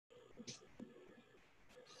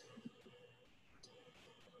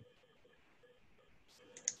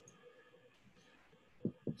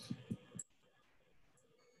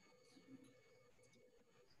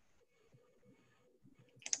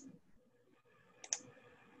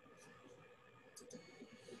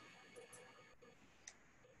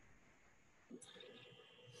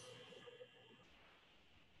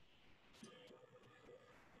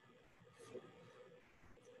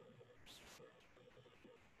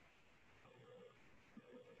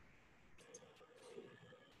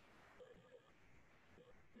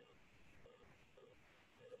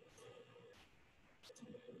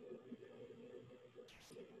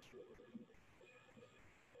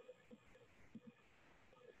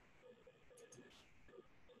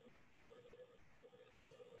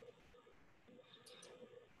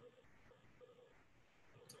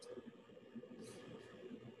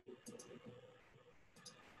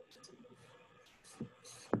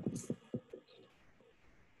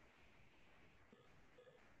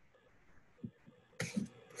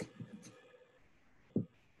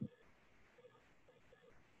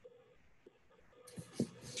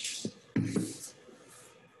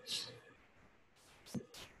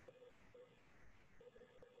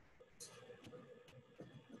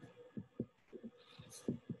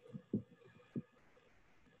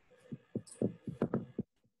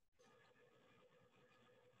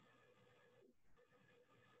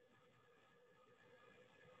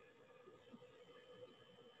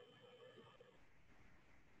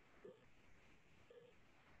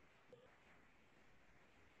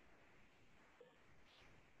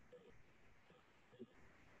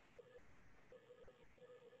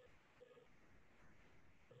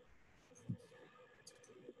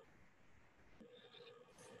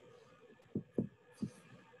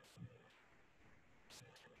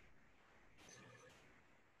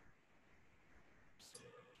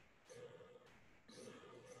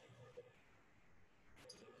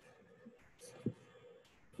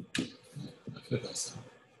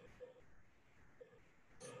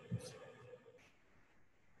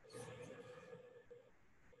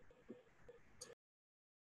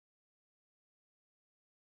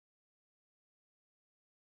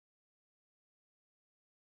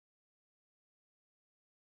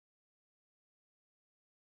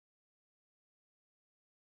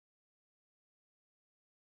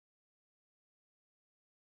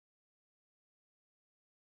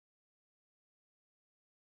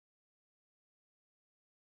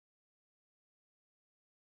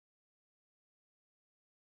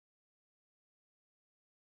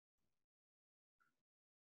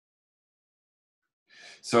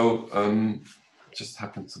So just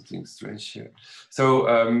happened something strange here. So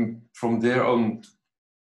from there on,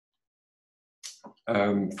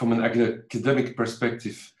 from an academic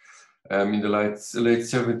perspective, in the late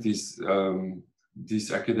 70s,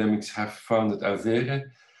 these academics have founded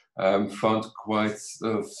AVERE, found quite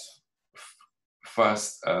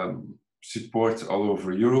fast support all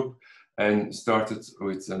over Europe, and started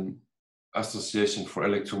with an association for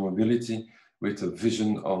electromobility with a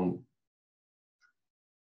vision on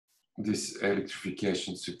this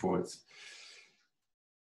electrification support.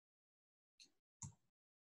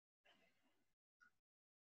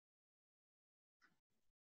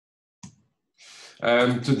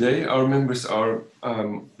 Today, our members are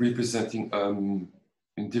representing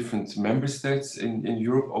in different member states in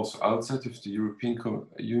Europe, also outside of the European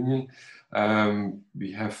Union.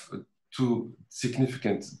 We have two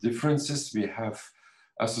significant differences. We have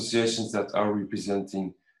associations that are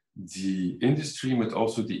representing the industry, but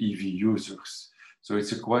also the EV users. So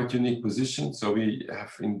it's a quite unique position. So we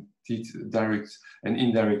have indeed direct and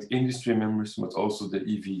indirect industry members, but also the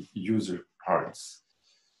EV user parts.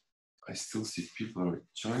 I still see people are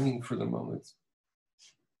joining for the moment.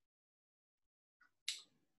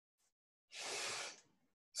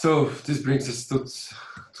 So this brings us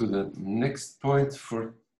to the next point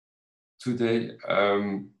for today.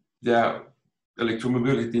 Yeah,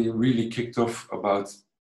 electromobility really kicked off about,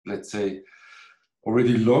 let's say,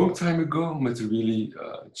 already a long time ago, but really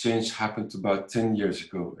change happened about 10 years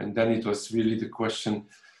ago. And then it was really the question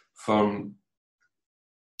from,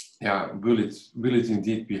 yeah, will it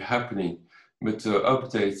indeed be happening? But the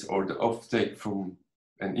update or the uptake from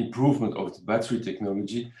an improvement of the battery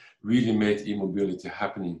technology really made e-mobility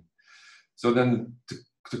happening. So then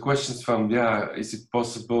the questions from, yeah, is it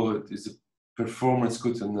possible? Is the performance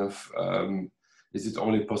good enough? Is it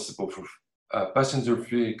only possible for passenger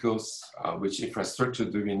vehicles? Which infrastructure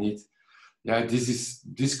do we need? Yeah,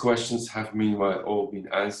 these questions have meanwhile all been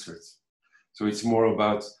answered. So it's more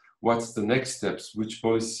about what's the next steps, which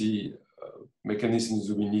policy mechanisms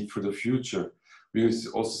do we need for the future. We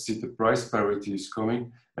also see the price parity is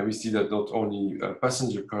coming, and we see that not only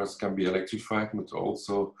passenger cars can be electrified, but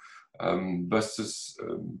also buses,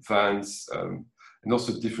 vans, and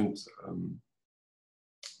also different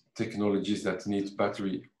technologies that need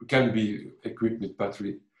battery, can be equipped with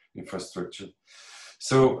battery infrastructure.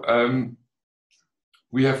 So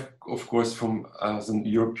we have, of course, as an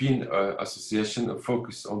European association, a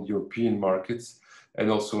focus on European markets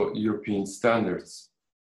and also European standards.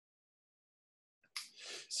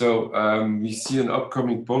 So we see an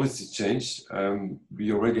upcoming policy change.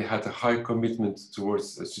 We already had a high commitment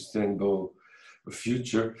towards a sustainable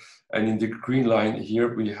future. And in the green line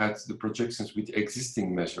here, we had the projections with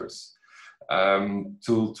existing measures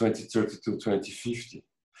till 2030 to 2050.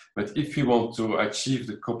 But if we want to achieve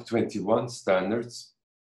the COP21 standards,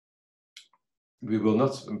 we will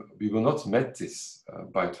not meet this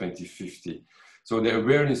by 2050. So the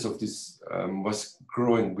awareness of this was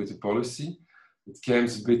growing with the policy. It came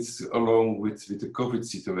a bit along with the COVID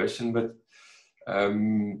situation, but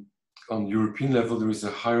on European level, there is a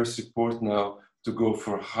higher support now to go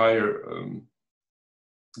for higher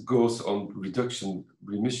goals on reduction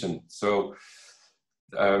emission. So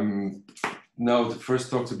now the first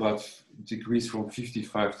talked about decrease from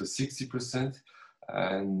 55 to 60%,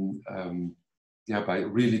 and yeah, by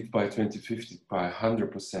 2050 by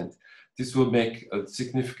 100%. This will make a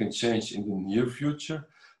significant change in the near future,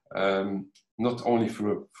 not only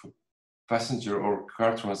for passenger or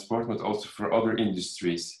car transport, but also for other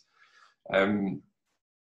industries.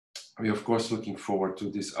 We're of course looking forward to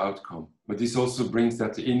this outcome, but this also brings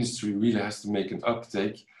that the industry really has to make an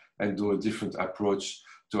uptake and do a different approach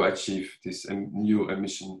to achieve this new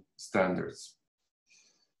emission standards.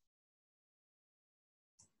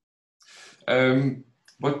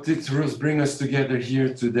 What did bring us together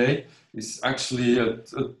here today is actually a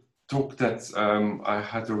talk that I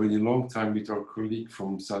had already a long time with our colleague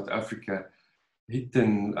from South Africa,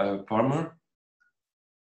 Hiten Palmer.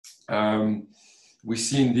 We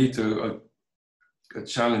see indeed a a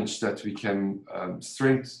challenge that we can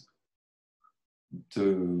strengthen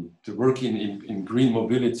to work in green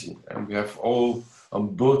mobility. And we have all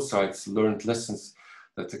on both sides learned lessons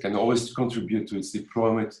that they can always contribute to its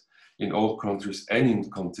deployment in all countries and in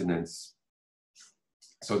continents.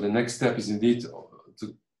 So the next step is indeed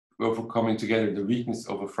to overcoming together the weakness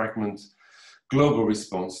of a fragmented global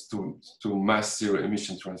response to mass zero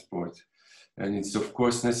emission transport. And it's of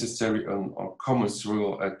course necessary on common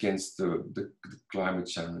struggle against the climate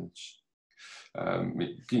challenge.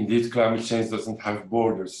 Indeed, climate change doesn't have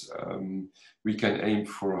borders. We can aim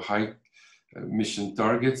for high emission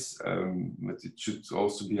targets, but it should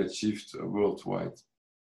also be achieved worldwide.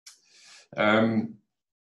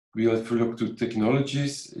 We have looked to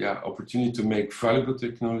technologies, opportunity to make valuable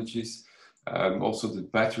technologies. Also the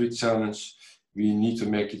battery challenge, we need to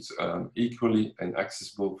make it equally and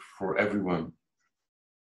accessible for everyone.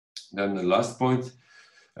 Then the last point,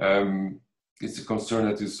 it's a concern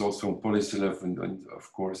that is also on policy level and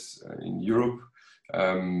of course in Europe.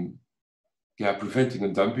 Preventing a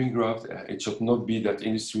dumping ground. It should not be that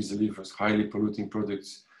industry delivers highly polluting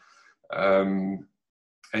products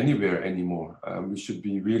anywhere anymore. We should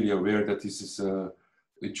be really aware that this is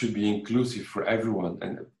it should be inclusive for everyone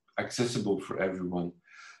and accessible for everyone.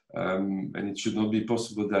 And it should not be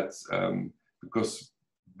possible that because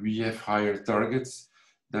we have higher targets,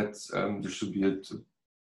 that there should be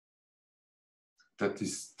that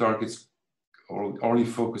these targets are only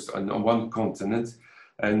focused on one continent,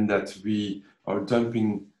 and that we are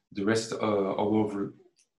dumping the rest all over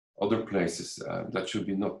other places. That should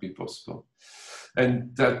not be possible.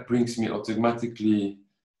 And that brings me automatically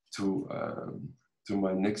to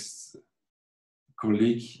my next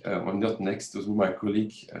colleague, or not next, to my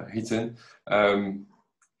colleague, Hiten.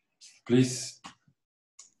 Please,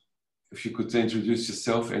 if you could introduce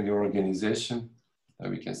yourself and your organization,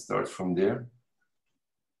 we can start from there.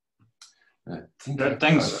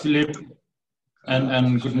 Thanks, Philip.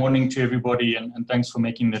 And good morning to everybody, and thanks for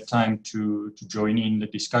making the time to join in the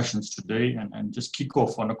discussions today and just kick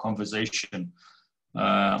off on a conversation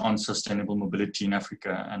on sustainable mobility in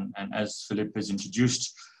Africa. And as Philip has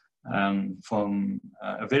introduced, from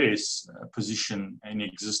a various position in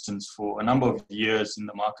existence for a number of years in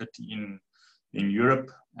the market in Europe,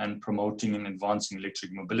 and promoting and advancing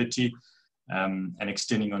electric mobility, and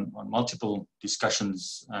extending on multiple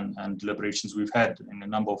discussions and deliberations we've had in a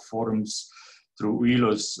number of forums through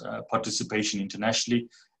uYilo's participation internationally,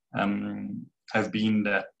 have been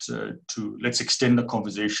that let's extend the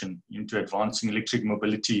conversation into advancing electric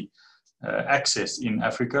mobility access in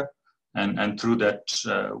Africa. And through that,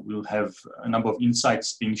 we'll have a number of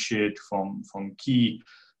insights being shared from key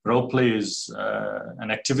role players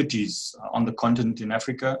and activities on the continent in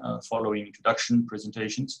Africa, following introduction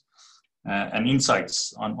presentations, and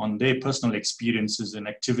insights on their personal experiences and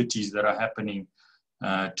activities that are happening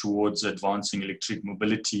towards advancing electric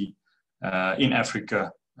mobility in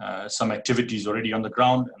Africa. Some activities already on the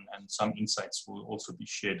ground, and some insights will also be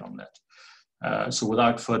shared on that. So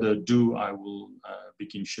without further ado, I will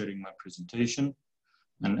begin sharing my presentation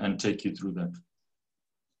and take you through that.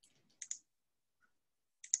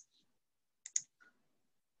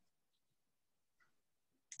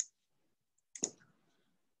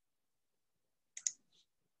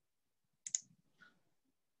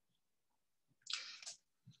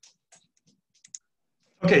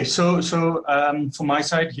 Okay, so from my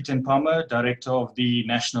side, Hiten Palmer, Director of the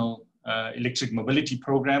National Electric Mobility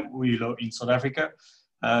Program, uYilo, in South Africa.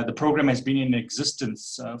 The program has been in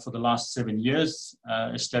existence for the last 7 years,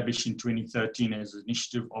 established in 2013 as an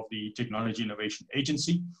initiative of the Technology Innovation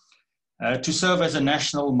Agency, to serve as a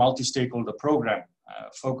national multi-stakeholder program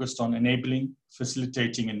focused on enabling,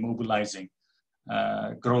 facilitating, and mobilizing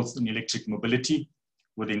growth in electric mobility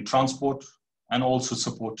within transport, and also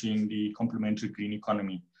supporting the complementary green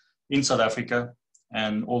economy in South Africa,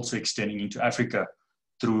 and also extending into Africa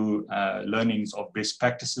through learnings of best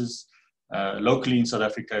practices locally in South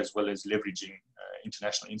Africa, as well as leveraging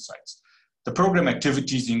international insights. The program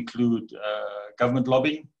activities include government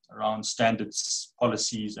lobbying around standards,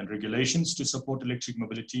 policies, and regulations to support electric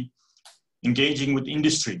mobility, engaging with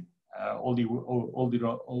industry, all the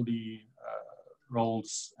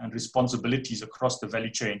roles and responsibilities across the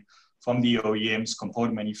value chain, from the OEMs,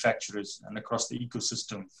 component manufacturers, and across the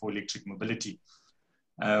ecosystem for electric mobility.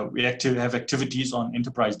 We have activities on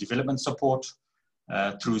enterprise development support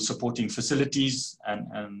through supporting facilities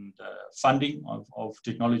and funding of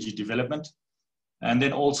technology development, and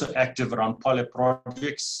then also active around pilot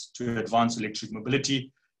projects to advance electric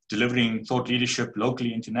mobility, delivering thought leadership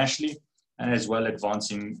locally, internationally, and as well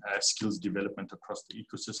advancing skills development across the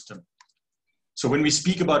ecosystem. So when we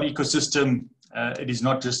speak about ecosystem, it is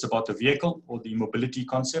not just about the vehicle or the mobility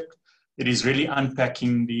concept. It is really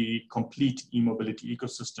unpacking the complete e-mobility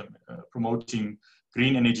ecosystem, promoting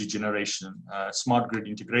green energy generation, smart grid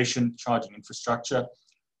integration, charging infrastructure,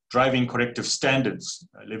 driving corrective standards,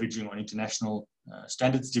 leveraging on international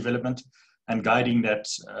standards development, and guiding that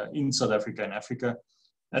in South Africa and Africa,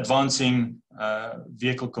 advancing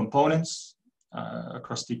vehicle components,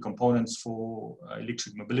 across the components for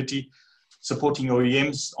electric mobility, supporting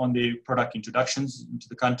OEMs on their product introductions into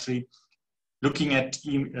the country, looking at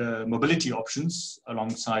mobility options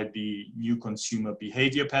alongside the new consumer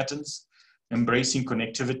behavior patterns, embracing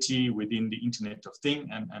connectivity within the Internet of Things,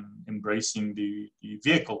 and embracing the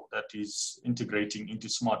vehicle that is integrating into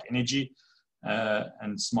smart energy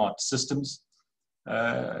and smart systems,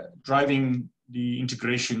 driving the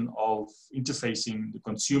integration of interfacing the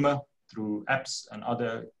consumer through apps and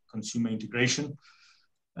other consumer integration,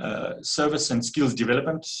 service and skills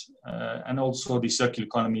development, and also the circular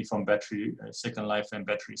economy from battery second life and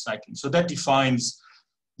battery recycling. So that defines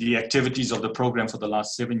the activities of the program for the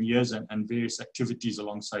last 7 years, and various activities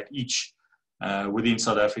alongside each within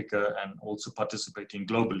South Africa, and also participating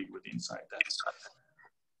globally within inside that.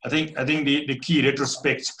 I think the key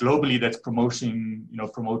retrospect globally that's promoting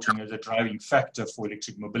as a driving factor for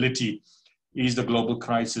electric mobility is the global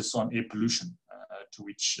crisis on air pollution, to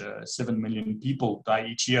which 7 million people die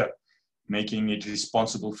each year, making it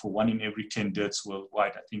responsible for 1 in every 10 deaths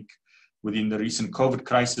worldwide. I think within the recent COVID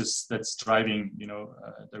crisis, that's driving the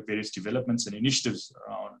various developments and initiatives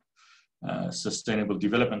around sustainable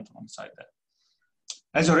development alongside that.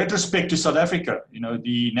 As a retrospect to South Africa,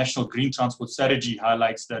 the National Green Transport Strategy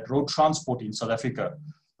highlights that road transport in South Africa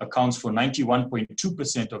accounts for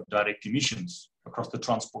 91.2% of direct emissions across the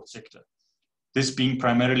transport sector. This being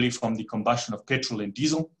primarily from the combustion of petrol and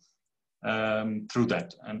diesel through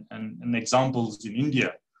that. And examples in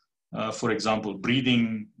India, for example,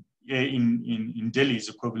 breathing air in Delhi is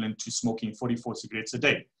equivalent to smoking 44 cigarettes a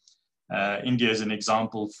day. India is an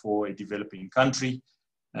example for a developing country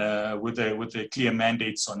with a clear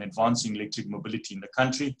mandates on advancing electric mobility in the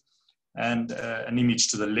country. And an image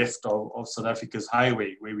to the left of South Africa's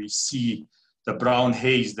highway, where we see the brown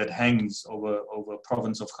haze that hangs over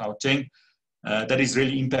province of Gauteng. That is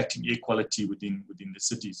really impacting air quality within the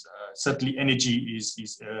cities. Certainly energy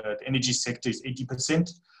the energy sector is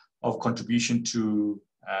 80% of contribution to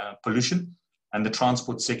pollution, and the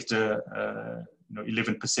transport sector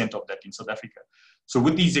 11% of that in South Africa. So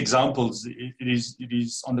with these examples, it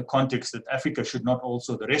is on the context that Africa should not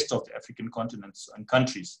also, the rest of the African continents and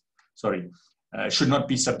countries, should not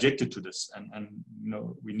be subjected to this. And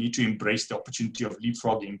we need to embrace the opportunity of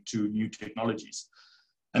leapfrogging to new technologies.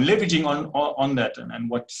 And leveraging on that, and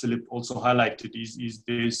what Philip also highlighted, is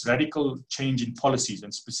this radical change in policies,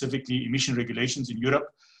 and specifically emission regulations in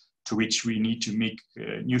Europe, to which we need to make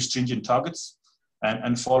new stringent targets.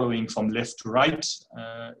 And following from left to right,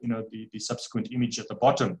 the subsequent image at the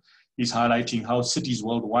bottom is highlighting how cities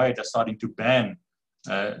worldwide are starting to ban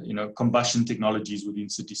combustion technologies within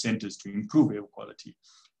city centers to improve air quality.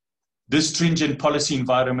 This stringent policy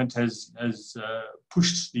environment has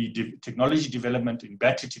pushed the technology development in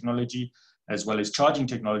battery technology, as well as charging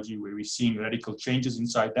technology, where we're seeing radical changes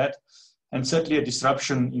inside that. And certainly a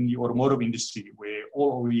disruption in the automotive industry, where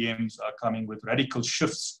all OEMs are coming with radical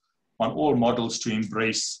shifts on all models to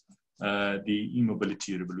embrace the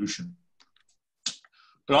e-mobility revolution.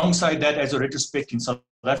 Alongside that, as a retrospect in South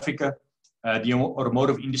Africa, the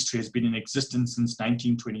automotive industry has been in existence since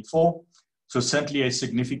 1924. So certainly a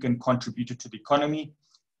significant contributor to the economy,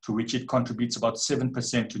 to which it contributes about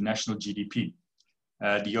 7% to national GDP.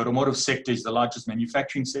 The automotive sector is the largest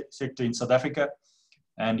manufacturing sector in South Africa.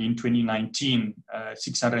 And in 2019,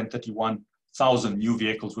 631,000 new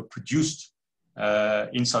vehicles were produced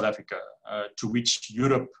in South Africa, to which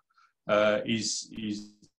Europe is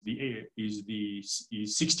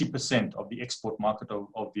 60% of the export market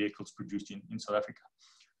of vehicles produced in South Africa.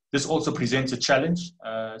 This also presents a challenge,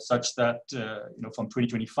 such that from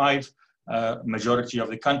 2025, majority of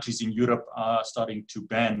the countries in Europe are starting to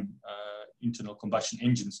ban internal combustion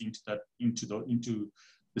engines into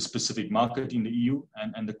the specific market in the EU.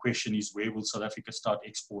 And the question is, where will South Africa start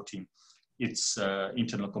exporting its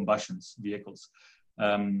internal combustion vehicles?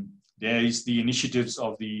 There is the initiatives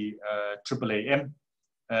of the AAAM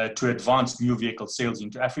to advance new vehicle sales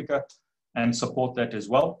into Africa and support that as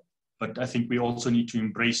well. But I think we also need to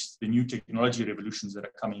embrace the new technology revolutions that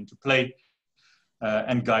are coming into play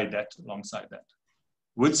and guide that alongside that.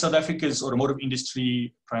 With South Africa's automotive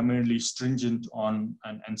industry primarily stringent on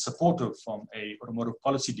and supportive from a automotive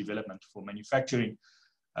policy development for manufacturing,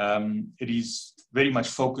 it is very much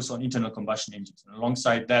focused on internal combustion engines. And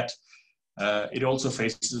alongside that, it also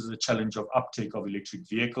faces the challenge of uptake of electric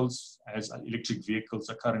vehicles, as electric vehicles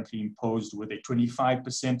are currently imposed with a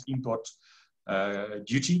 25% import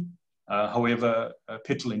duty. However,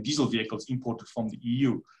 petrol and diesel vehicles imported from the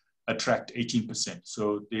EU attract 18%.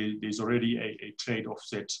 So there's already a trade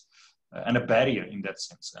offset and a barrier in that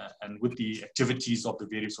sense. And with the activities of the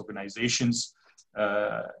various organizations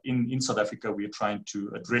in South Africa, we are trying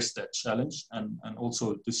to address that challenge. And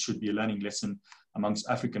also this should be a learning lesson amongst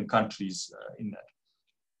African countries in that.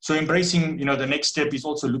 So embracing, the next step is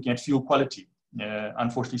also looking at fuel quality.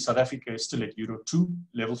 Unfortunately, South Africa is still at Euro 2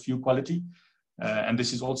 level fuel quality. And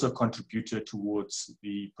this is also a contributor towards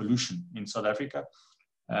the pollution in South Africa.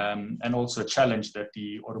 And also a challenge that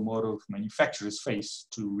the automotive manufacturers face,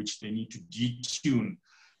 to which they need to detune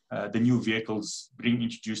the new vehicles being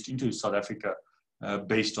introduced into South Africa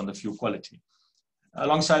based on the fuel quality.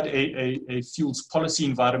 Alongside a fuels policy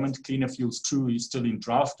environment, Cleaner Fuels 2 is still in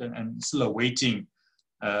draft and still awaiting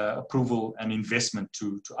approval and investment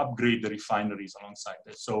to upgrade the refineries alongside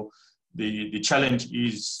this. So the challenge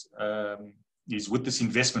is with this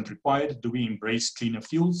investment required, do we embrace cleaner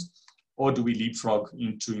fuels, or do we leapfrog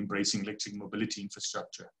into embracing electric mobility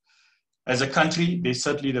infrastructure? As a country, there's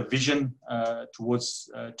certainly the vision towards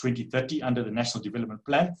 2030 under the National Development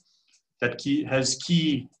Plan that has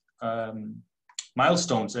key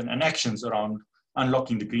milestones and actions around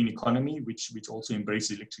unlocking the green economy, which also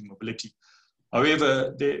embraces electric mobility.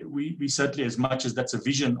 However, we certainly, as much as that's a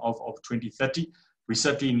vision of 2030, we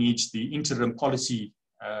certainly need the interim policy,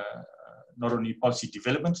 not only policy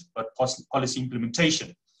development, but policy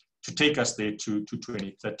implementation to take us there to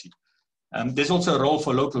 2030. There's also a role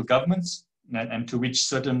for local governments, and to which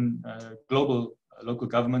certain global local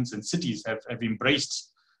governments and cities have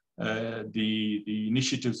embraced the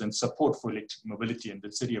initiatives and support for electric mobility. And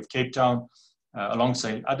the city of Cape Town,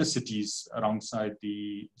 alongside other cities, alongside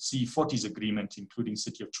the C40s agreement, including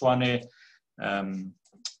city of Tshwane and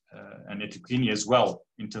eThekwini as well,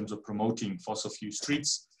 in terms of promoting fossil-free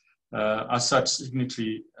streets, are such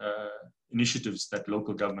signatory initiatives that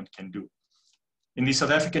local government can do. In the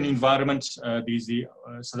South African environment, there's the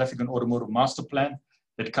South African Automotive Master Plan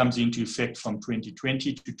that comes into effect from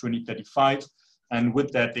 2020 to 2035. And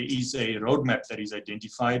with that, there is a roadmap that is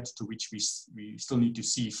identified, to which we still need to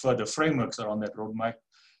see further frameworks around that roadmap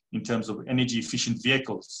in terms of energy efficient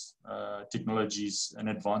vehicles, technologies, and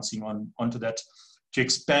advancing onto that to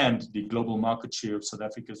expand the global market share of South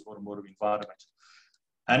Africa's automotive environment.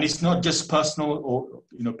 And it's not just personal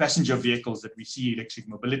or passenger vehicles that we see electric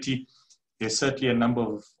mobility. There's certainly a number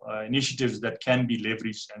of initiatives that can be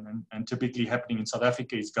leveraged, and typically happening in South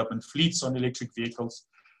Africa is government fleets on electric vehicles,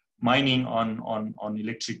 mining on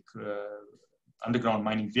electric underground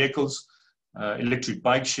mining vehicles, electric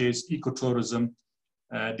bike shares, ecotourism.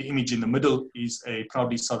 The image in the middle is a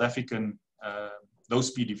proudly South African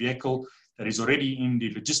low-speed vehicle that is already in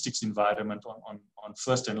the logistics environment on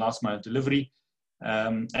first and last mile delivery,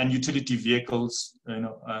 and utility vehicles,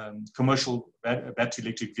 commercial battery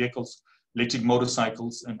electric vehicles, electric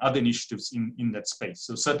motorcycles, and other initiatives in that space.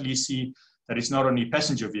 So certainly see that it's not only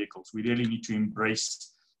passenger vehicles. We really need to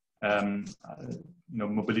embrace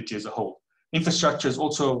mobility as a whole. Infrastructure is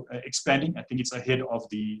also expanding. I think it's ahead of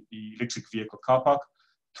the electric vehicle car park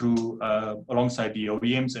through alongside the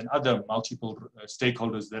OEMs and other multiple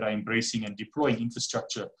stakeholders that are embracing and deploying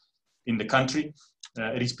infrastructure in the country.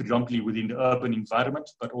 It is predominantly within the urban environment,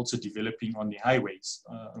 but also developing on the highways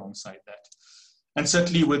alongside that. And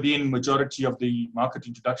certainly within majority of the market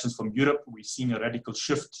introductions from Europe, we're seeing a radical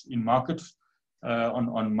shift in market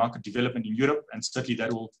on market development in Europe, and certainly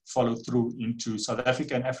that will follow through into South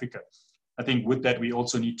Africa and Africa. I think with that, we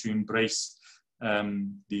also need to embrace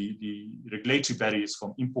the regulatory barriers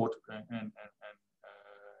from import and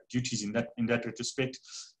duties in that retrospect.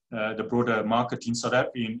 The broader market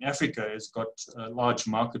in Africa has got a large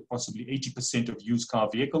market, possibly 80% of used car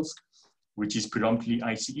vehicles, which is predominantly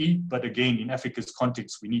ICE. But again, in Africa's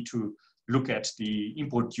context, we need to look at the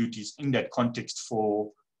import duties in that context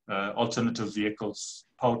for alternative vehicles,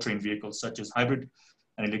 powertrain vehicles, such as hybrid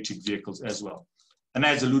and electric vehicles as well. And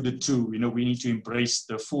as alluded to, we need to embrace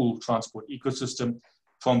the full transport ecosystem,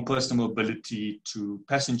 from personal mobility to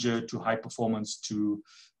passenger to high performance to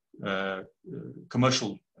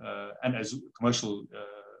commercial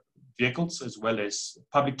vehicles, as well as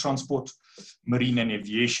public transport, marine and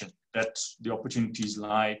aviation, that the opportunities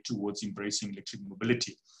lie towards embracing electric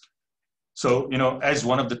mobility. So, as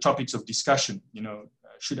one of the topics of discussion,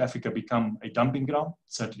 should Africa become a dumping ground?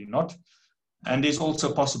 Certainly not. And there's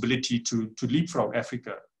also a possibility to leapfrog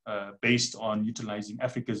Africa based on utilizing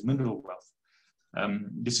Africa's mineral wealth.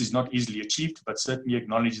 This is not easily achieved, but certainly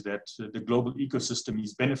acknowledge that the global ecosystem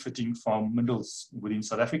is benefiting from minerals within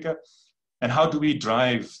South Africa. And how do we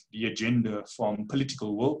drive the agenda from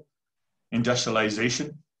political will,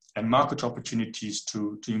 industrialization, and market opportunities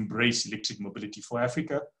to embrace electric mobility for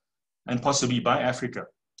Africa, and possibly by Africa,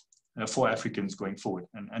 for Africans going forward.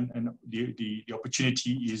 And the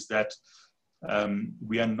opportunity is that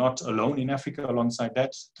we are not alone in Africa. Alongside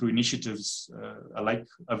that, through initiatives like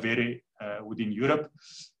AVERE within Europe,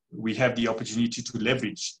 we have the opportunity to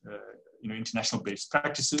leverage international best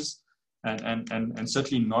practices and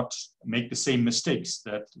certainly not make the same mistakes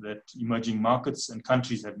that emerging markets and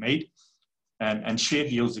countries have made, and share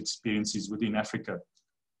those experiences within Africa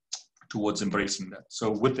towards embracing that.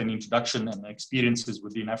 So with an introduction and experiences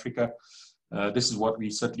within Africa, this is what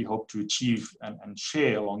we certainly hope to achieve and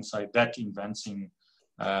share alongside that, advancing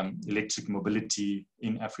electric mobility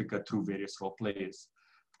in Africa through various role players.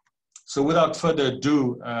 So without further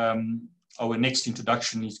ado, our next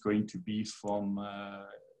introduction is going to be from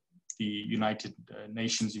the United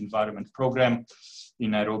Nations Environment Programme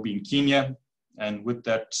in Nairobi in Kenya. And with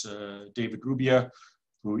that, David Rubia,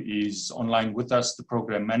 who is online with us, the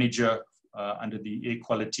program manager under the Air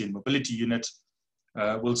Quality and Mobility Unit,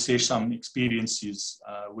 will share some experiences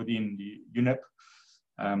within the UNEP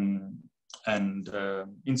and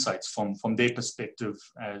insights from their perspective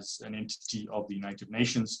as an entity of the United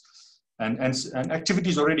Nations, and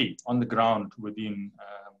activities already on the ground within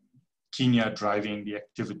Kenya driving the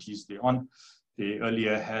activities they're on. They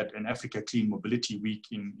earlier had an Africa Clean Mobility Week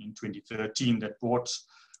in 2013 that brought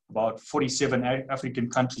about 47 African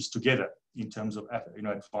countries together in terms of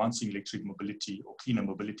advancing electric mobility or cleaner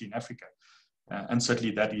mobility in Africa. And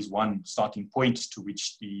certainly that is one starting point to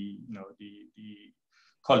which the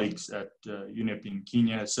colleagues at UNEP in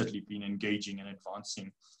Kenya have certainly been engaging and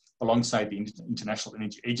advancing alongside the International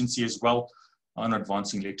Energy Agency as well on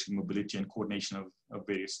advancing electric mobility and coordination of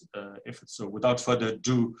various efforts. So without further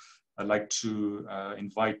ado, I'd like to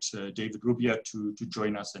invite David Rubia to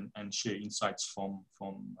join us and share insights from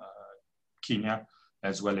Kenya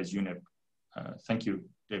as well as UNEP. Thank you,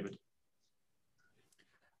 David.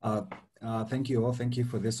 Thank you all. Thank you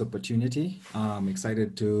for this opportunity. I'm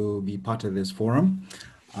excited to be part of this forum.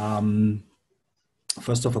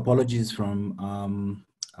 First off, apologies from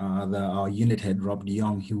our unit head, Rob de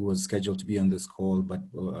Jong, who was scheduled to be on this call, but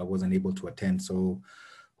wasn't able to attend. So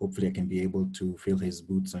hopefully I can be able to fill his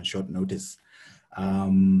boots on short notice.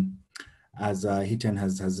 As Hiten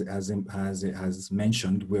has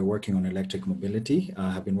mentioned, we're working on electric mobility. I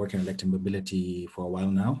have been working on electric mobility for a while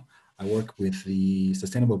now. I work with the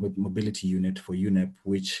Sustainable Mobility Unit for UNEP,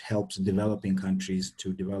 which helps developing countries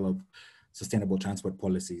to develop sustainable transport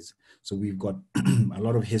policies. So we've got a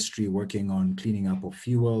lot of history working on cleaning up of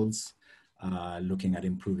fuels, looking at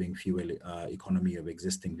improving fuel economy of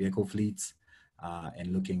existing vehicle fleets,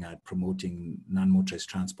 and looking at promoting non-motorized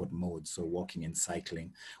transport modes, so walking and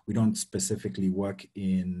cycling. We don't specifically work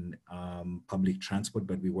in public transport,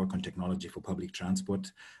 but we work on technology for public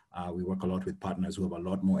transport. We work a lot with partners who have a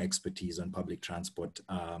lot more expertise on public transport,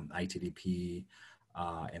 ITDP,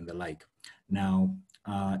 and the like. Now,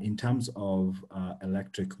 in terms of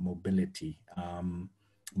electric mobility,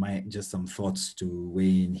 just some thoughts to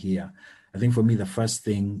weigh in here. I think for me, the first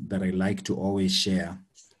thing that I like to always share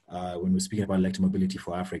when we're speaking about electric mobility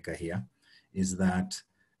for Africa here is that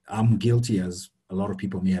I'm guilty, as a lot of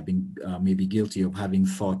people may have been maybe guilty of having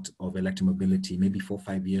thought of electric mobility maybe 4 or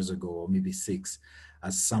 5 years ago, or maybe 6,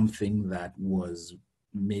 as something that was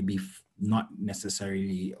maybe not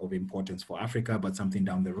necessarily of importance for Africa, but something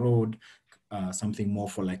down the road, something more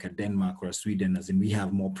for like a Denmark or a Sweden, as in we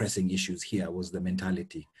have more pressing issues here, was the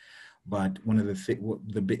mentality. But one of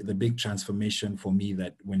the big transformation for me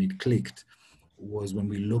that when it clicked was when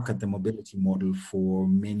we look at the mobility model for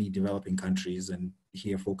many developing countries, and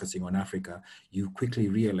here focusing on Africa, you quickly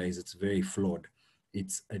realize it's very flawed.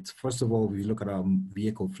 It's first of all, we look at our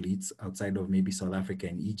vehicle fleets outside of maybe South Africa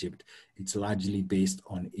and Egypt, it's largely based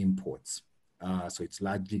on imports. So it's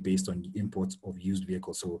largely based on imports of used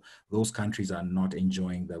vehicles. So those countries are not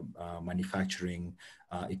enjoying the manufacturing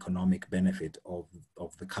economic benefit of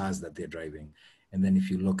the cars that they're driving. And then if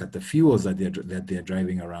you look at the fuels that they're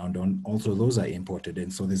driving around on, also those are imported.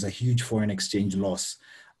 And so there's a huge foreign exchange loss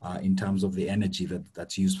in terms of the energy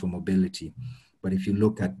that's used for mobility. But if you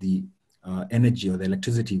look at the energy or the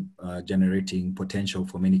electricity generating potential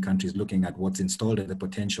for many countries, looking at what's installed at the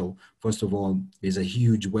potential, first of all, there's a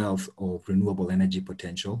huge wealth of renewable energy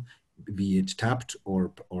potential, be it tapped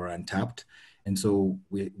or untapped. And so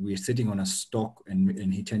we're sitting on a stock, and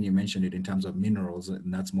Hitenya mentioned it in terms of minerals,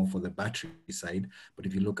 and that's more for the battery side. But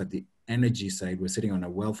if you look at the energy side, we're sitting on a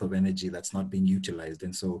wealth of energy that's not being utilized.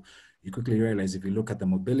 And so you quickly realize, if you look at the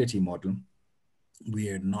mobility model, we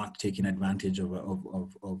are not taking advantage of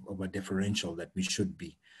a differential that we should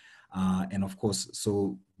be. And of course,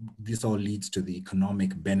 so this all leads to the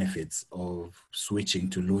economic benefits of switching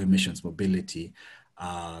to low emissions mobility,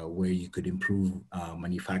 where you could improve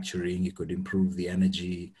manufacturing, you could improve the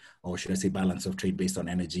energy, or should I say balance of trade based on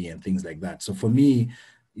energy and things like that. So for me,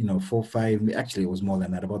 you know, actually it was more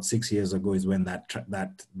than that, about 6 years ago is when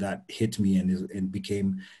that hit me, and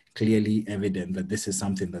became clearly evident that this is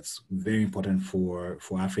something that's very important for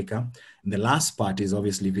Africa. And the last part is,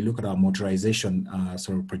 obviously, if you look at our motorization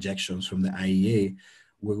sort of projections from the IEA,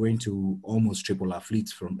 we're going to almost triple our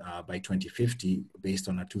fleets from by 2050 based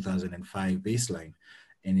on a 2005 baseline.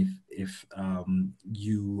 And if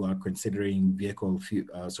you are considering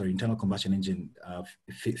internal combustion engine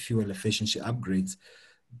fuel efficiency upgrades,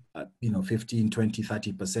 15, 20,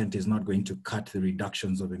 30% is not going to cut the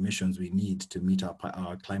reductions of emissions we need to meet our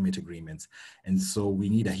climate agreements. And so we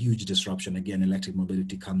need a huge disruption. Again, electric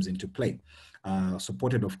mobility comes into play,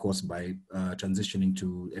 supported, of course, by transitioning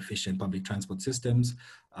to efficient public transport systems,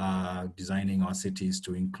 designing our cities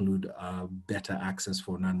to include better access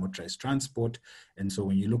for non-motorized transport. And so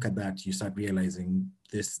when you look at that, you start realizing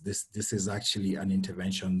this is actually an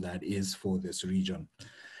intervention that is for this region.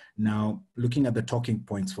 Now, looking at the talking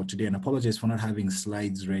points for today, and apologize for not having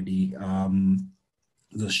slides ready, the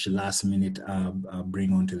last minute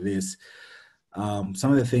bring onto this.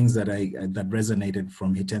 Some of the things that that resonated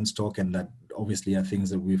from Hiten's talk, and that obviously are things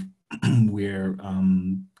that we're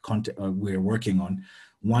working on.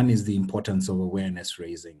 One is the importance of awareness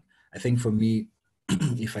raising. I think for me,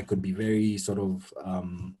 if I could be very sort of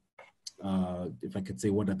if I could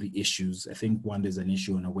say what are the issues, I think one is an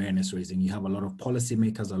issue on awareness raising. You have a lot of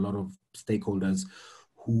policymakers, a lot of stakeholders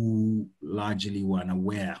who largely were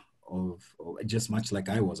unaware of, just much like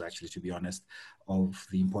I was actually, to be honest, of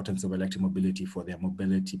the importance of electric mobility for their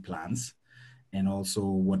mobility plans, and also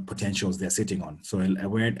what potentials they're sitting on. So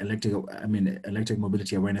electric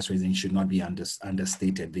mobility awareness raising should not be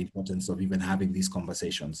understated, the importance of even having these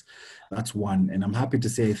conversations. That's one. And I'm happy to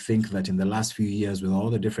say, I think that in the last few years, with all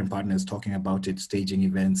the different partners talking about it, staging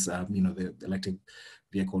events, the electric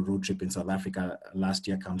vehicle road trip in South Africa last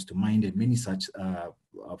year comes to mind, and many such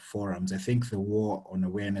forums, I think the war on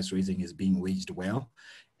awareness raising is being waged well.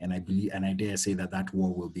 And I believe, and I dare say that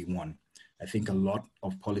war will be won. I think a lot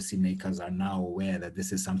of policymakers are now aware that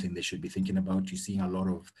this is something they should be thinking about. You're seeing a lot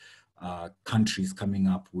of countries coming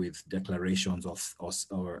up with declarations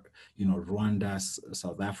Rwanda,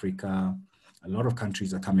 South Africa. A lot of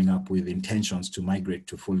countries are coming up with intentions to migrate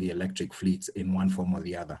to fully electric fleets in one form or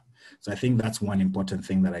the other. So I think that's one important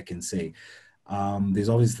thing that I can say. There's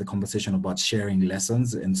always the conversation about sharing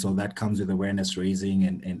lessons. And so that comes with awareness raising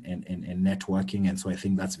and networking. And so I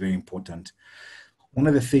think that's very important. One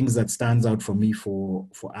of the things that stands out for me for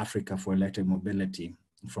Africa, for electric mobility,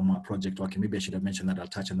 from our project work, and maybe I should have mentioned that, I'll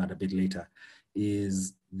touch on that a bit later,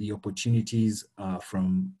 is the opportunities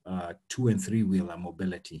from 2- and 3-wheeler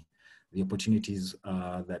mobility, the opportunities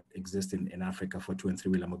that exist in Africa for 2- and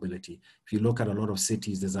 3-wheeler mobility. If you look at a lot of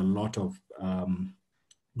cities, there's a lot of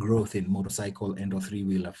growth in motorcycle and or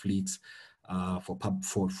 3-wheeler fleets for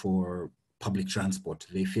public transport.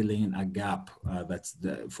 They're filling a gap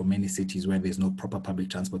for many cities where there's no proper public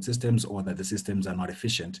transport systems, or that the systems are not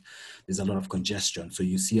efficient. There's a lot of congestion. So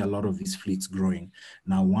you see a lot of these fleets growing.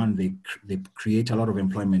 Now, one, they create a lot of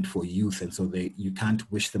employment for youth. And so you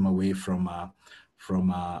can't wish them away from an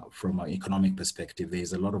economic perspective.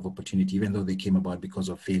 There's a lot of opportunity, even though they came about because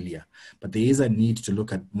of failure. But there is a need to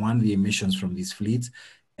look at, one, the emissions from these fleets,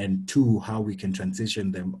 and two, how we can transition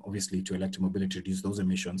them, obviously, to electric mobility to reduce those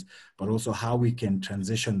emissions, but also how we can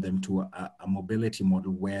transition them to a mobility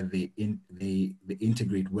model where they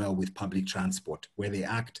integrate well with public transport, where they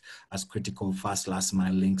act as critical fast last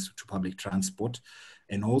mile links to public transport,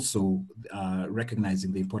 and also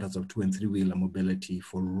recognizing the importance of 2- and 3-wheeler mobility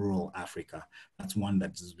for rural Africa. That's one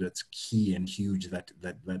that's key and huge that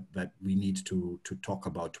we need to talk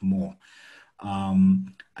about more.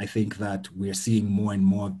 I think that we're seeing more and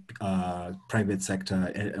more private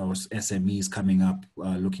sector or SMEs coming up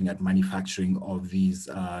looking at manufacturing of these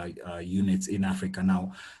units in Africa.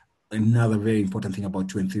 Now, another very important thing about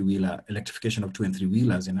 2- and 3-wheeler, electrification of 2- and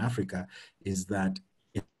 3-wheelers in Africa, is that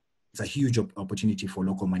it's a huge opportunity for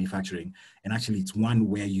local manufacturing. And actually, it's one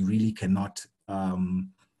where you really cannot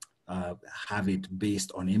have it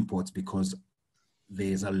based on imports, because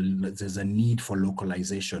there's a need for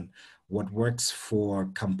localization. What works for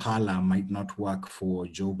Kampala might not work for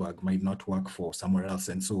Joburg, might not work for somewhere else.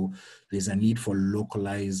 And so there's a need for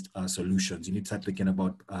localized solutions. You need to start thinking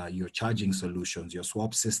about your charging solutions, your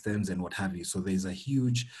swap systems, and what have you. So there's a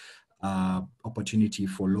huge opportunity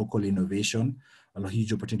for local innovation, a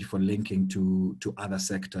huge opportunity for linking to other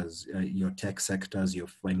sectors, your tech sectors, your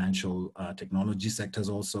financial technology sectors,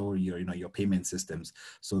 also your payment systems.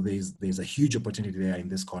 So there's a huge opportunity there in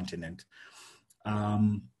this continent.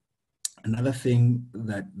 Another thing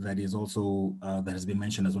that is also that has been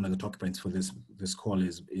mentioned as one of the talk points for this call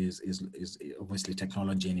is obviously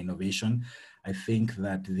technology and innovation. I think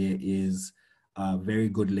that there is very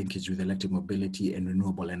good linkage with electric mobility and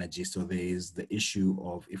renewable energy. So there is the issue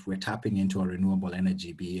of if we're tapping into our renewable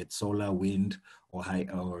energy, be it solar, wind,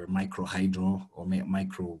 or micro hydro or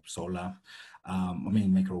micro solar,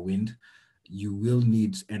 micro wind, you will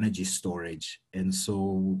need energy storage. And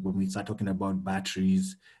so when we start talking about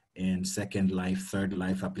batteries and second life, third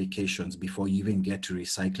life applications, before you even get to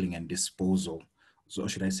recycling and disposal, so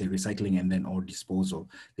should I say recycling and then or disposal,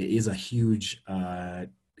 there is a huge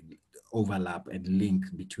overlap and link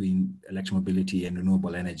between electromobility and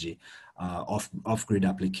renewable energy, off-grid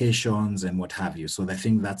applications and what have you. So I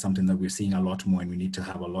think that's something that we're seeing a lot more, and we need to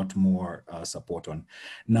have a lot more support on.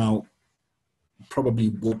 Now, probably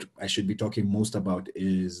what I should be talking most about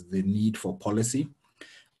is the need for policy,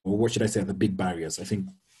 or what should I say, the big barriers. I think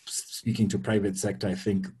speaking to private sector, I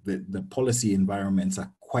think the policy environments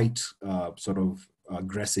are quite sort of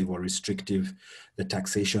aggressive or restrictive. The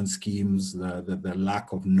taxation schemes, the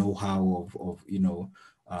lack of know-how of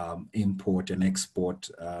import and export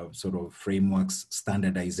sort of frameworks,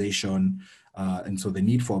 standardization. And so the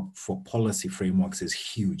need for policy frameworks is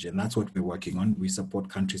huge. And that's what we're working on. We support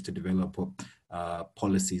countries to develop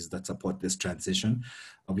policies that support this transition.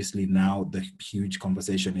 Obviously now the huge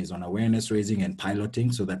conversation is on awareness raising and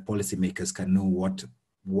piloting so that policymakers can know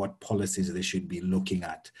what policies they should be looking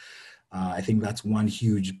at. I think that's one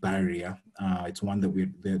huge barrier. It's one that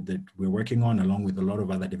we're working on along with a lot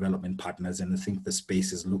of other development partners, and I think the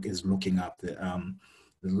space is looking up.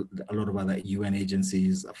 A lot of other UN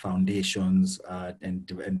agencies, foundations,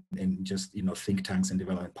 and just think tanks and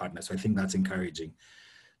development partners. So I think that's encouraging.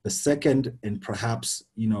 The second and perhaps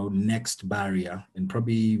next barrier, and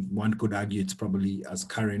probably one could argue it's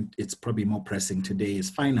probably more pressing today, is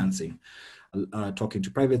financing. Talking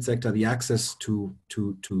to private sector, the access to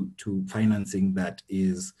financing that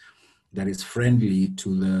is friendly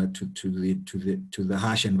to the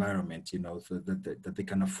harsh environment, so that they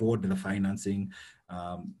can afford the financing.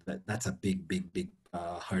 That's a big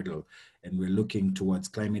hurdle, and we're looking towards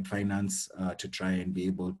climate finance to try and be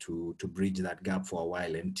able to bridge that gap for a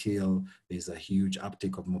while until there's a huge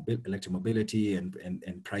uptick of electromobility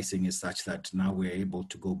and pricing is such that now we're able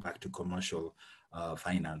to go back to commercial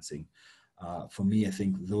financing. For me, I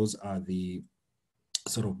think those are the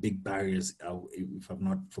sort of big barriers. If I've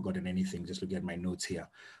not forgotten anything, just look at my notes here.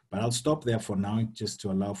 But I'll stop there for now, just to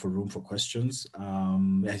allow for room for questions.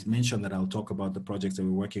 I mentioned that I'll talk about the projects that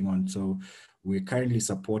we're working on. So we're currently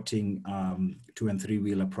supporting 2- and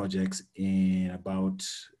 3-wheeler projects in about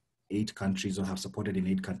 8 countries, or have supported in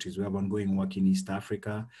 8 countries. We have ongoing work in East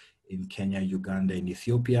Africa, in Kenya, Uganda, and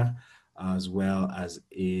Ethiopia, as well as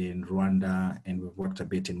in Rwanda, and we've worked a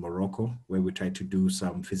bit in Morocco, where we try to do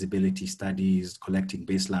some feasibility studies, collecting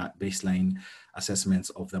baseline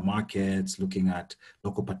assessments of the markets, looking at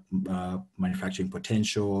local manufacturing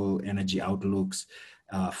potential, energy outlooks,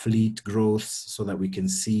 fleet growth, so that we can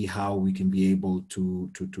see how we can be able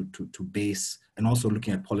to base, and also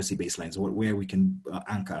looking at policy baselines, where we can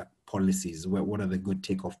anchor policies, what are the good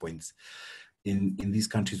takeoff points. In these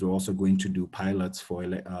countries, we're also going to do pilots for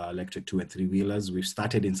electric 2- and 3-wheelers. We've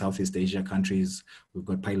started in Southeast Asia countries. We've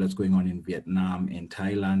got pilots going on in Vietnam and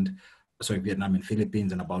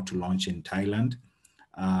Philippines, and about to launch in Thailand.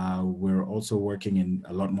 We're also working in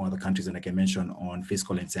a lot more other countries, and I can mention on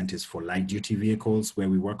fiscal incentives for light duty vehicles, where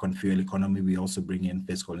we work on fuel economy. We also bring in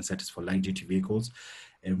fiscal incentives for light duty vehicles.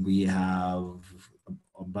 And we have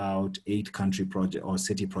about 8 country project or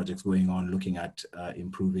city projects going on, looking at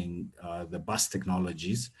improving the bus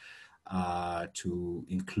technologies to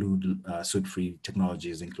include soot-free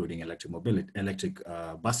technologies, including electric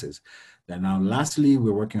buses. Then now, lastly,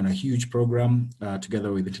 we're working on a huge program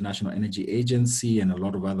together with the International Energy Agency and a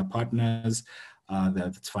lot of other partners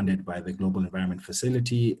that's funded by the Global Environment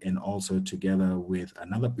Facility, and also together with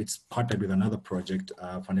it's partnered with another project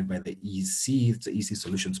funded by the EC. It's the EC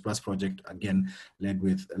Solutions Plus project, again led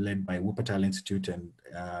by Wuppertal Institute and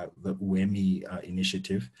the UEMI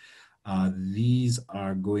initiative. These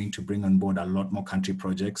are going to bring on board a lot more country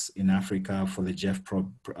projects in Africa for the GEF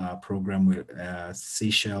program with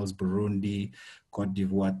Seychelles, Burundi, Cote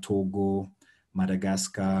d'Ivoire, Togo,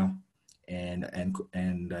 Madagascar, and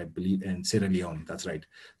I believe and Sierra Leone. That's right.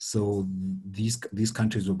 So these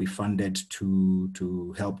countries will be funded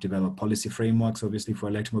to help develop policy frameworks, obviously for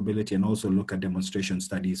electromobility, and also look at demonstration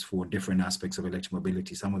studies for different aspects of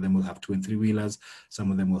electromobility. Some of them will have 2- and 3-wheelers.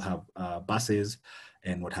 Some of them will have buses,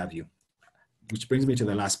 and what have you. Which brings me to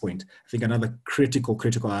the last point. I think another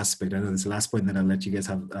critical aspect, and this last point that I'll let you guys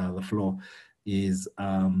have the floor, is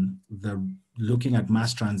the looking at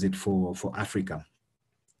mass transit for Africa.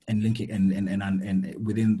 And linking and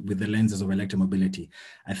with the lenses of electromobility.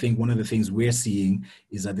 I think one of the things we're seeing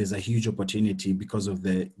is that there's a huge opportunity because of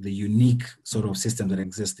the unique sort of system that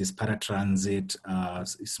exists, this paratransit,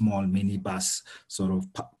 small minibus sort of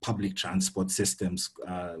public transport systems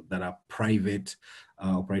that are private,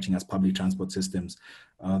 operating as public transport systems.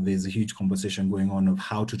 There's a huge conversation going on of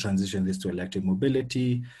how to transition this to electric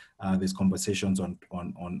mobility. There's conversations on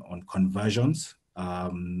conversions.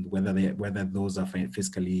 Whether those are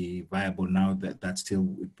fiscally viable now, that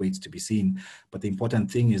still waits to be seen. But the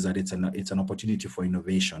important thing is that it's an opportunity for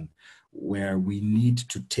innovation, where we need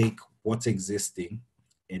to take what's existing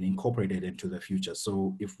and incorporate it into the future.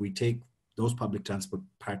 So if we take those public transport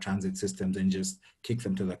paratransit systems and just kick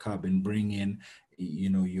them to the curb and bring in,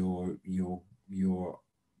 your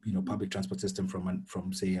public transport system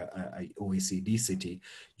from say a OECD city,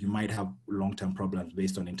 you might have long-term problems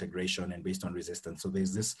based on integration and based on resistance. So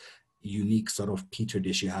there's this unique sort of petri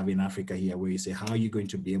dish you have in Africa here, where you say, how are you going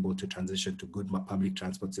to be able to transition to good public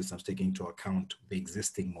transport systems, taking into account the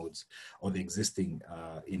existing modes or the existing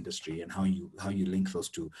industry, and how you link those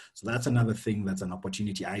two. So that's another thing, that's an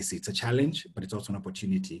opportunity I see. It's a challenge, but it's also an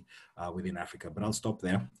opportunity within Africa. But I'll stop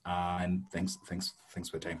there, and thanks for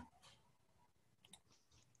your time.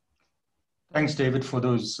 Thanks, David, for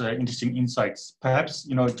those interesting insights. Perhaps,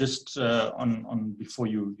 just on before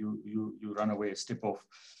you run away, step off,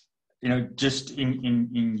 just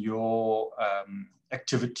in your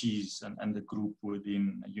activities and the group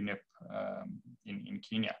within UNEP in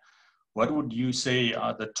Kenya, what would you say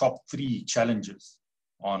are the top 3 challenges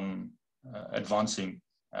on advancing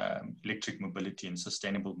electric mobility and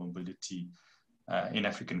sustainable mobility in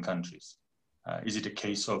African countries? Is it a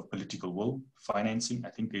case of political will, financing? I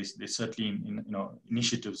think there's certainly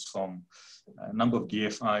initiatives from a number of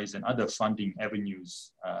DFIs and other funding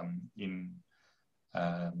avenues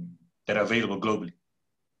that are available globally.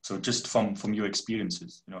 So just from your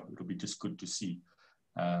experiences, it'll be just good to see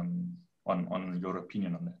on your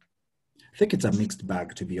opinion on that. I think it's a mixed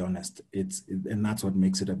bag, to be honest. And that's what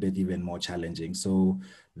makes it a bit even more challenging. So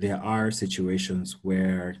there are situations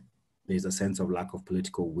where there's a sense of lack of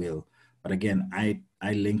political will. But again,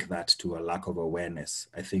 I link that to a lack of awareness.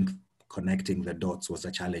 I think connecting the dots was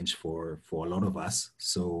a challenge for a lot of us.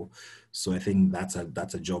 So I think that's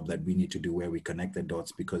a job that we need to do, where we connect the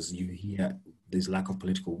dots, because you hear there's lack of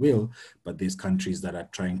political will, but there's countries that are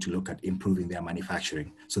trying to look at improving their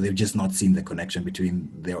manufacturing. So they've just not seen the connection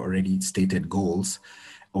between their already stated goals.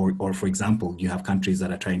 Or for example, you have countries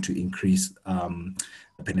that are trying to increase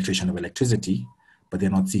the penetration of electricity, but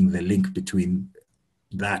they're not seeing the link between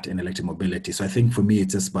that and electric mobility. So I think for me,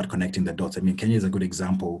 it's just about connecting the dots. I mean, Kenya is a good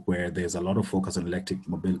example where there's a lot of focus on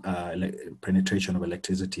penetration of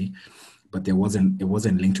electricity, but it wasn't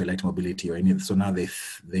linked to electromobility or anything. So now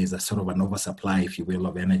there's a sort of an oversupply, if you will,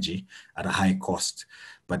 of energy at a high cost.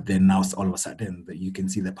 But then now all of a sudden you can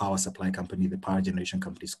see the power supply company, the power generation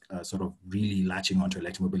companies sort of really latching onto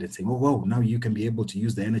electromobility and saying, oh, whoa, now you can be able to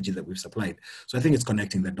use the energy that we've supplied. So I think it's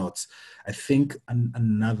connecting the dots. I think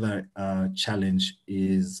another challenge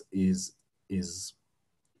is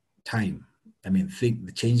time. I mean,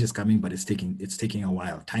 the change is coming, but it's taking a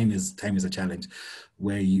while. Time is a challenge,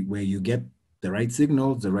 where you get the right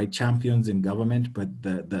signals, the right champions in government, but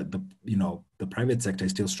the private sector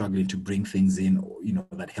is still struggling to bring things in,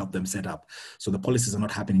 that help them set up. So the policies are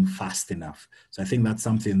not happening fast enough. So I think that's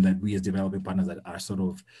something that we as developing partners that are sort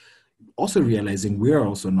of also realizing we're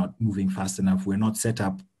also not moving fast enough. We're not set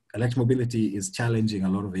up. Electromobility is challenging a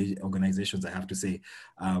lot of organizations, I have to say.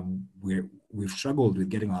 We've struggled with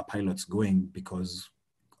getting our pilots going because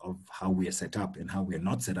of how we are set up and how we are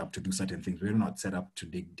not set up to do certain things. We're not set up to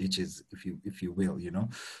dig ditches, if you will,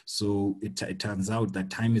 So it turns out that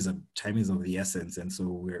time is of the essence, and so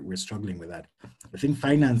we're struggling with that. I think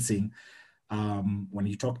financing, when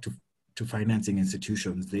you talk to to financing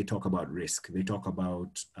institutions, they talk about risk. They talk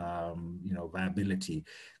about viability.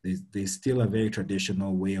 There's still a very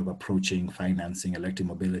traditional way of approaching financing electric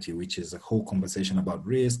mobility, which is a whole conversation about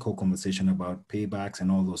risk, whole conversation about paybacks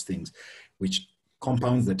and all those things, which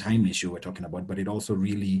compounds the time issue we're talking about, but it also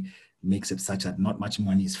really makes it such that not much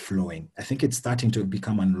money is flowing. I think it's starting to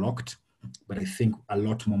become unlocked, but I think a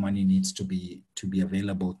lot more money needs to be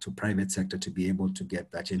available to private sector to be able to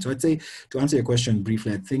get that in. So I'd say, to answer your question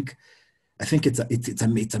briefly, I think it's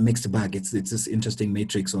a mixed bag. It's this interesting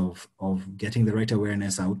matrix of getting the right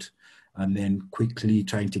awareness out, and then quickly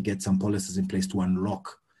trying to get some policies in place to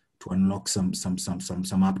unlock some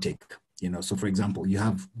uptake. So for example, you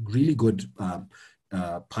have really good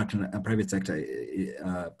private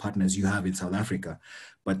sector partners you have in South Africa,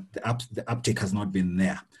 but the uptake has not been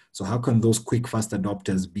there. So how can those quick, fast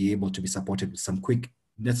adopters be able to be supported with some quick,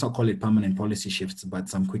 let's not call it permanent policy shifts, but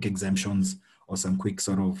some quick exemptions or some quick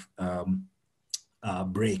sort of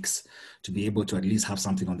breaks to be able to at least have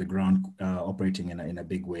something on the ground operating in a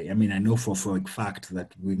big way. I mean, I know for a fact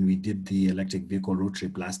that when we did the electric vehicle road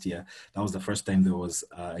trip last year, that was the first time there was,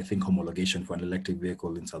 I think, homologation for an electric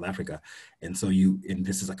vehicle in South Africa. And so and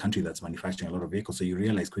this is a country that's manufacturing a lot of vehicles. So you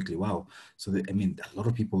realize quickly, wow. So a lot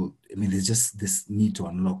of people, there's just this need to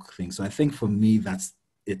unlock things. So I think for me,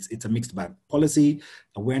 it's a mixed bag. Policy,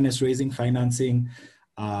 awareness raising, financing.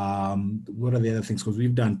 What are the other things? Because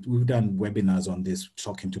we've done webinars on this,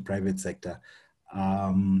 talking to private sector.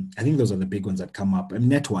 I think those are the big ones that come up.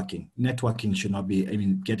 And networking should not be,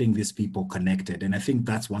 getting these people connected. And I think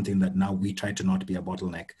that's one thing that now we try to not be a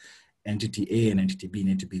bottleneck. Entity A and entity B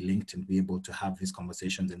need to be linked and be able to have these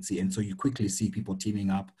conversations and see. And so you quickly see people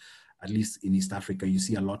teaming up, at least in East Africa. You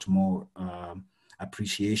see a lot more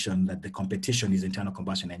appreciation that the competition is internal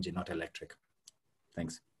combustion engine, not electric.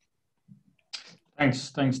 Thanks.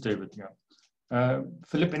 Thanks, David. Yeah,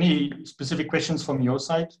 Philip, any specific questions from your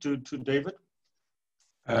side to David?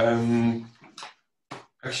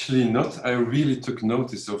 Actually, not. I really took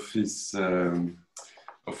notice of his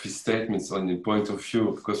statements on the point of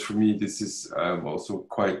view, because for me this is also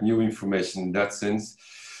quite new information in that sense,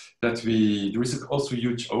 that there is also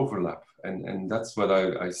huge overlap, and that's what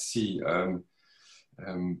I see.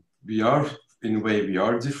 In a way, we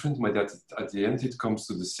are different, but at the end, it comes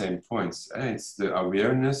to the same points. It's the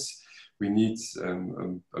awareness. We need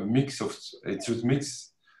a mix of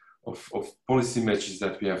policy measures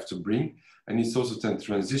that we have to bring, and it's also the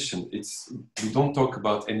transition. We don't talk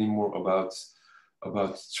anymore about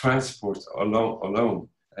transport alone,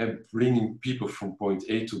 and bringing people from point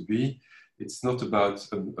A to B. It's not about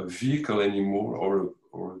a vehicle anymore,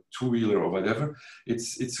 or a two-wheeler or whatever.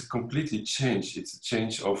 It's a completely change. It's a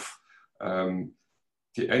change of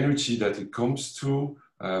the energy that it comes to,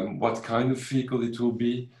 what kind of vehicle it will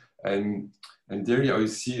be, and there you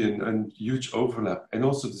see a huge overlap, and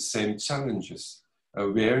also the same challenges,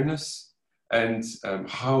 awareness, and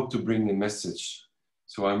how to bring the message.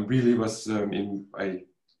 So I really was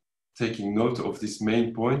taking note of these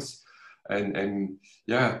main points, and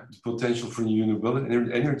yeah, the potential for renewable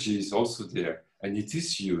energy is also there, and it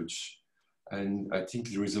is huge, and I think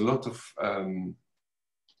there is a lot of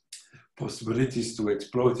possibilities to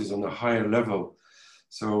exploit this on a higher level.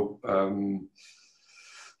 So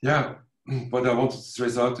yeah, what I wanted to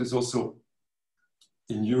stress out is also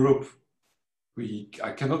in Europe,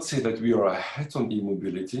 I cannot say that we are ahead on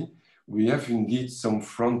e-mobility. We have indeed some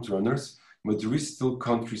front runners, but there is still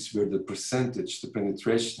countries where the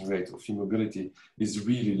penetration rate of e-mobility is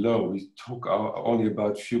really low. We talk only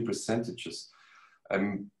about few percentages.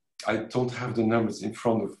 I don't have the numbers in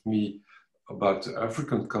front of me about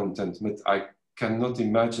African content, but I cannot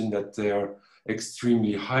imagine that they are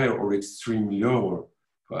extremely higher or extremely lower.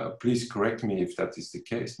 Please correct me if that is the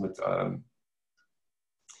case, but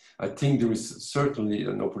I think there is certainly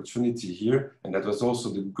an opportunity here, and that was also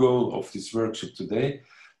the goal of this workshop today,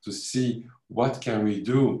 to see what can we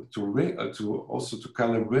do to also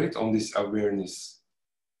calibrate on this awareness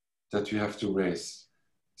that we have to raise.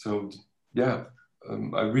 So yeah.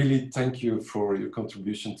 I really thank you for your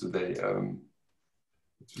contribution today.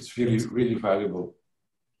 It was really valuable.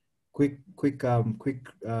 Quick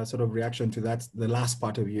sort of reaction to that. The last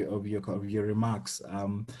part of your remarks.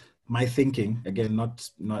 My thinking, again,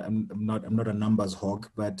 I'm not a numbers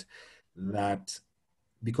hog, but that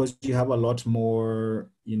because you have a lot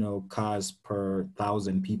more, cars per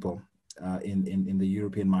 1,000 people in the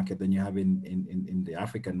European market than you have in the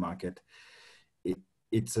African market.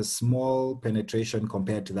 It's a small penetration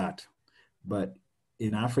compared to that. But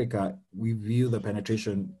in Africa, we view the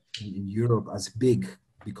penetration in Europe as big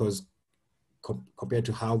because compared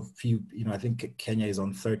to how few, I think Kenya is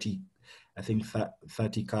on 30 I think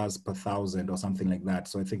 30 cars per 1,000 or something like that.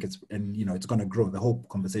 So I think it's going to grow. The whole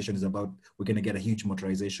conversation is about, we're going to get a huge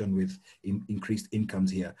motorization with increased incomes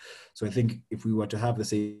here. So I think if we were to have the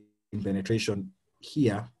same penetration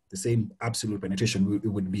here, the same absolute penetration, it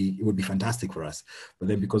would be fantastic for us. But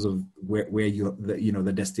then because of where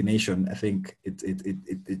the destination, I think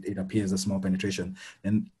it appears a small penetration.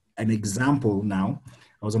 And an example now,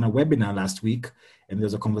 I was on a webinar last week, and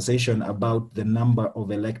there's a conversation about the number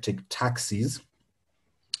of electric taxis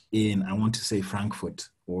in, I want to say, Frankfurt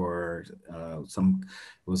or it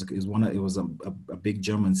was a big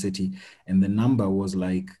German city, and the number was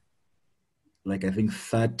like I think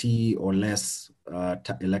 30 or less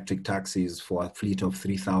electric taxis for a fleet of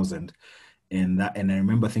 3,000. And I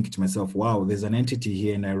remember thinking to myself, wow, there's an entity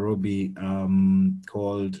here in Nairobi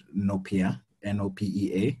called Nopea,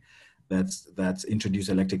 N-O-P-E-A, that's introduced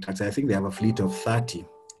electric taxi. I think they have a fleet of 30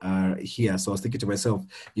 here. So I was thinking to myself,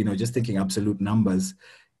 just thinking absolute numbers,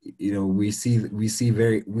 we say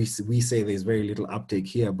there's very little uptake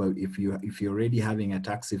here, but if you're already having a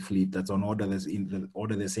taxi fleet that's on order, that's in the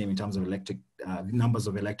order the same in terms of electric numbers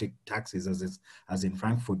of electric taxis as in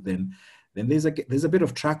Frankfurt, then there's a bit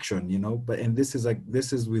of traction, But this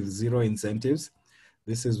is with zero incentives.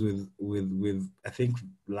 This is with I think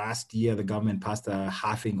last year the government passed a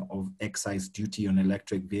halving of excise duty on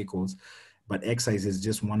electric vehicles. But excise is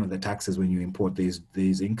just one of the taxes when you import. There's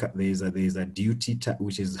a duty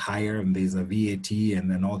which is higher, and there's a VAT, and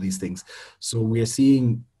then all these things. So we are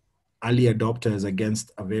seeing early adopters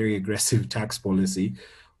against a very aggressive tax policy.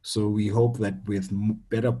 So we hope that with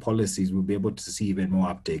better policies, we'll be able to see even more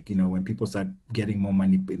uptake. When people start getting more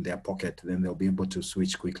money in their pocket, then they'll be able to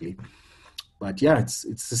switch quickly. But yeah, it's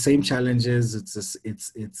the same challenges.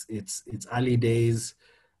 It's early days.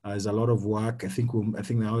 There's a lot of work. I think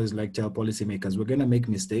I always like to tell policymakers, we're going to make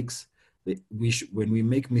mistakes. When we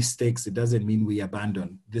make mistakes, it doesn't mean we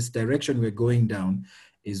abandon. This direction we're going down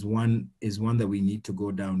is one that we need to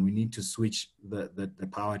go down. We need to switch the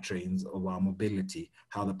powertrains of our mobility.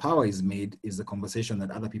 How the power is made is a conversation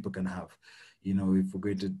that other people can have.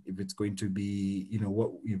 If it's going to be,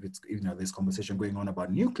 there's conversation going on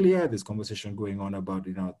about nuclear, there's conversation going on about,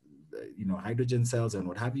 hydrogen cells and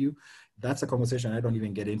what have you. That's a conversation I don't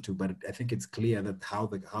even get into, but I think it's clear that how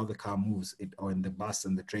the car moves, or in the bus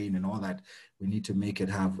and the train and all that, we need to make it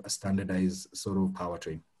have a standardized sort of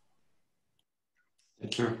powertrain.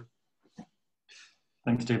 Thank you.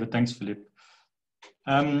 Thanks, David. Thanks, Philippe.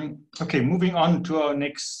 Okay, moving on to our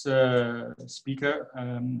next speaker,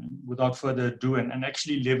 without further ado, and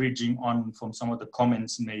actually leveraging on from some of the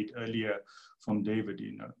comments made earlier from David,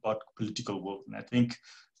 about political will. And I think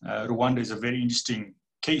Rwanda is a very interesting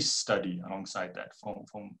case study alongside that from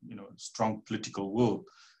strong political will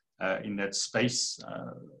in that space,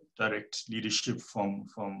 direct leadership from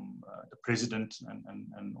the president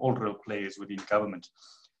and all role players within government.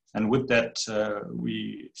 And with that,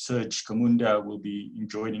 Serge Kamunda will be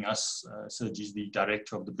joining us. Serge is the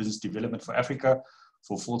Director of the Business Development for Africa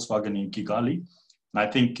for Volkswagen in Kigali. And I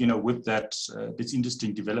think, with that, these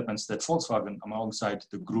interesting developments that Volkswagen, alongside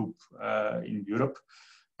the group in Europe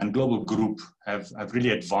and global group, have really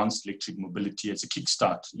advanced electric mobility as a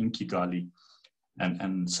kickstart in Kigali.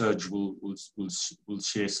 And Serge will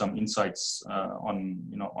share some insights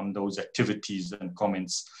on those activities and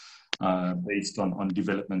comments based on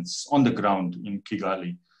developments on the ground in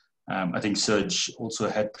Kigali. I think Serge also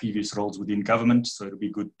had previous roles within government, so it'll be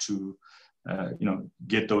good to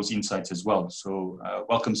get those insights as well. So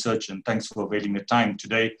welcome, Serge, and thanks for availing the time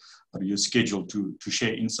today or your schedule to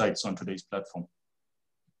share insights on today's platform.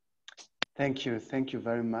 Thank you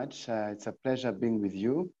very much. It's a pleasure being with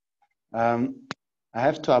you. I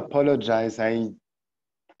have to apologize. I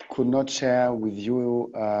could not share with you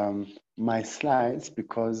my slides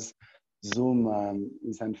because Zoom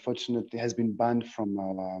has been banned from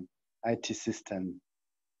our IT system.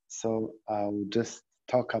 So I'll just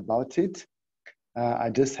talk about it. I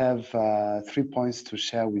just have 3 points to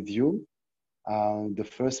share with you. The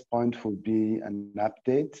first point will be an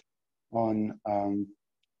update on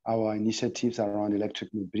our initiatives around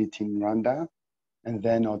electric mobility in Rwanda. And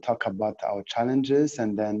then I'll talk about our challenges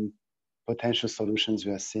and then potential solutions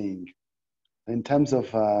we are seeing. In terms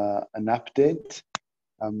of an update,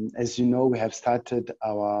 as you know, we have started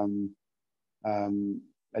our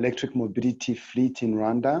electric mobility fleet in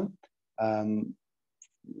Rwanda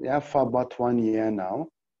for about 1 year now.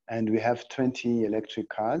 And we have 20 electric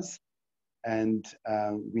cars. And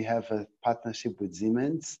we have a partnership with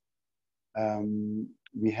Siemens.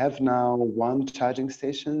 We have now 1 charging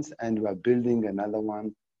stations, and we are building another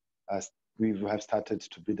one. We have started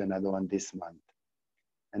to build another one this month.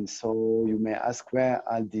 And so you may ask, where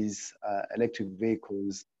are these electric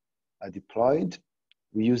vehicles deployed?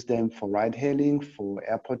 We use them for ride hailing, for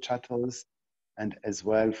airport shuttles, and as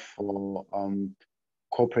well for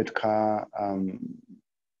corporate car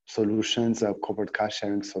solutions, corporate car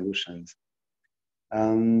sharing solutions.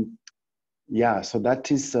 Yeah, so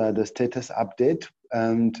that is the status update.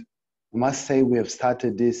 And I must say we have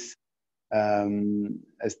started this,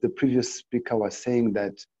 as the previous speaker was saying,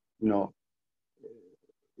 that, you know,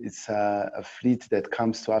 it's a fleet that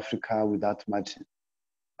comes to Africa without much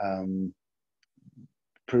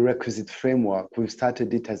prerequisite framework. We've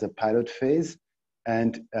started it as a pilot phase,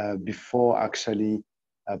 and before actually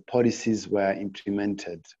policies were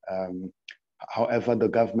implemented. However, the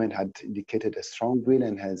government had indicated a strong will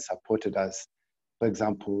and has supported us, for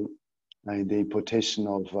example, in the importation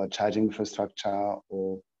of charging infrastructure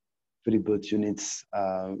or fully built units,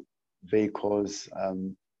 vehicles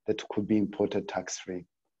that could be imported tax-free.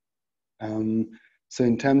 So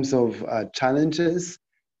in terms of challenges,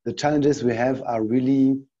 the challenges we have are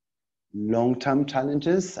really long-term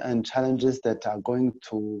challenges and challenges that are going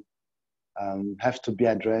to have to be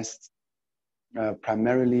addressed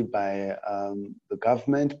primarily by the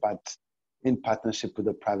government, but in partnership with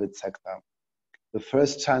the private sector. The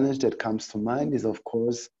first challenge that comes to mind is, of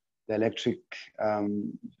course, the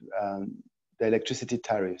electricity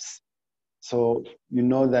tariffs. So you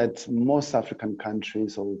know that most African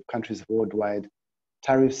countries or countries worldwide,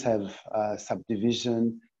 tariffs have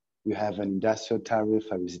subdivision. You have an industrial tariff,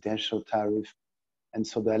 a residential tariff. And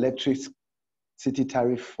so the electricity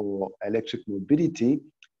tariff for electric mobility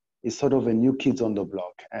is sort of a new kids on the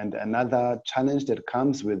block. And another challenge that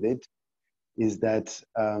comes with it is that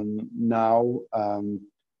now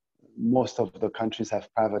most of the countries have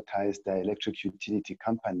privatized their electric utility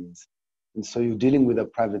companies. And so you're dealing with a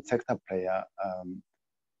private sector player,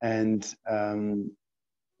 and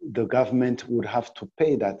the government would have to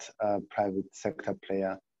pay that private sector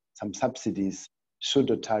player some subsidies should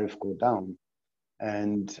the tariff go down.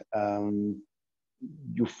 And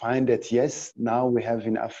you find that, yes, now we have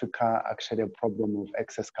in Africa actually a problem of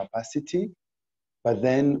excess capacity. But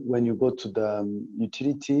then when you go to the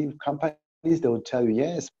utility companies, they will tell you,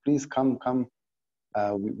 yes, please come.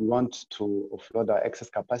 We want to offload our excess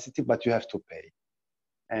capacity, but you have to pay.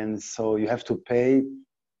 And so you have to pay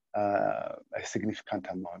a significant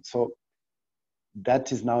amount. So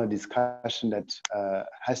that is now a discussion that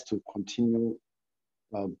has to continue,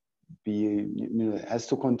 has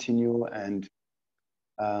to continue, and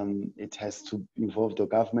it has to involve the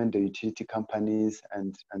government, the utility companies,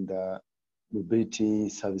 and the mobility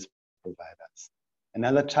service providers.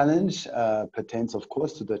 Another challenge pertains, of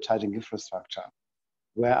course, to the charging infrastructure.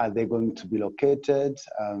 Where are they going to be located?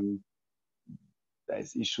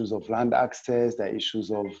 There's issues of land access, there are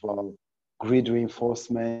issues of grid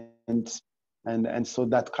reinforcement, and so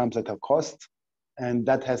that comes at a cost. And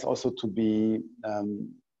that has also to be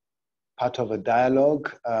part of a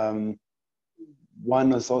dialogue.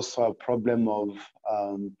 One is also a problem of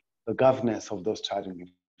the governance of those charging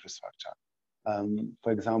infrastructure.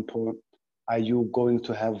 For example, are you going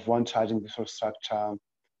to have one charging infrastructure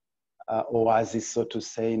oasis, so to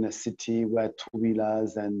say, in a city where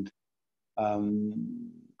two-wheelers and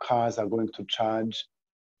cars are going to charge?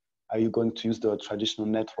 Are you going to use the traditional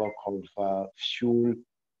network of fuel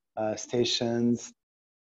stations?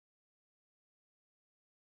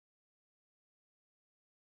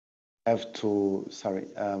 Have to, sorry,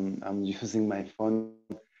 I'm using my phone.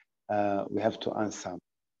 We have to answer.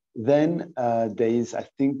 Then there is, I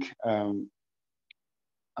think,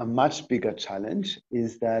 a much bigger challenge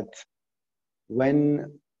is that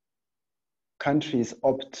when countries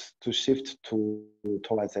opt to shift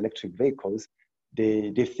towards electric vehicles,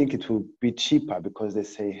 they think it will be cheaper because they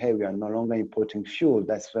say, hey, we are no longer importing fuel.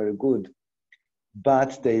 That's very good.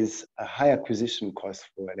 But there is a high acquisition cost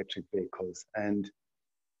for electric vehicles. And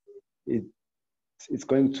it's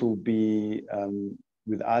going to be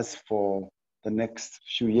with us for the next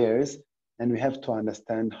few years. And we have to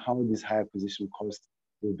understand how these high acquisition costs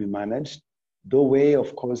will be managed. The way,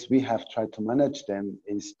 of course, we have tried to manage them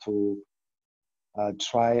is to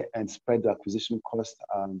try and spread the acquisition cost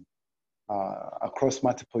across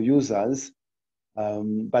multiple users.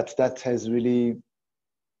 But that has really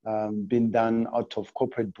been done out of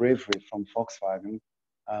corporate bravery from Volkswagen.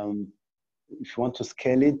 If you want to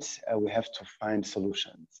scale it, we have to find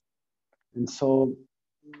solutions. And so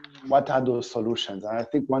what are those solutions? And I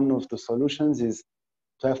think one of the solutions is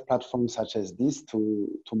to have platforms such as this to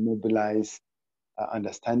mobilize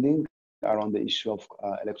understanding around the issue of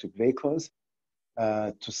electric vehicles,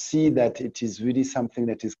 to see that it is really something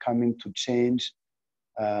that is coming to change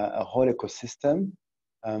a whole ecosystem,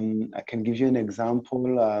 I can give you an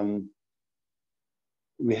example.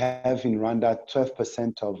 We have in Rwanda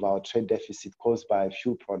 12% of our trade deficit caused by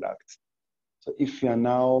fuel products. So if you are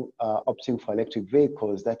now opting for electric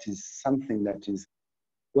vehicles, that is something that is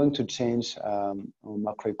going to change our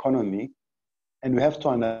macroeconomy. And we have to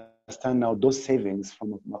understand now those savings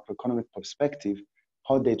from a macroeconomic perspective,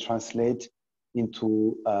 how they translate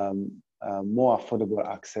into more affordable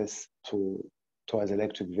access towards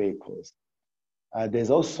electric vehicles.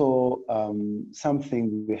 There's also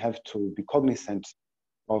something we have to be cognizant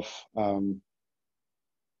of,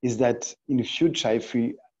 is that in the future, if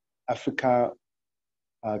Africa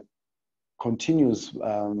continues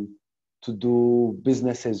to do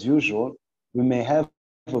business as usual, we may have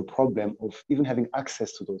a problem of even having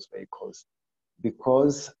access to those vehicles,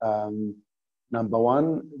 because number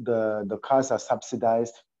one, the cars are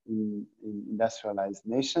subsidized in industrialized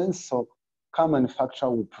nations. So car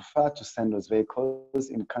manufacturer would prefer to send those vehicles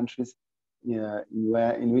in countries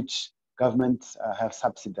in which governments have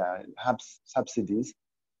subsidies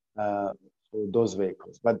for those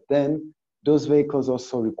vehicles. But then those vehicles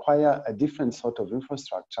also require a different sort of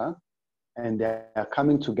infrastructure, and they are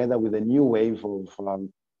coming together with a new wave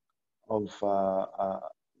of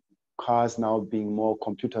cars now being more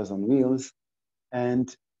computers on wheels.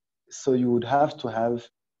 And so you would have to have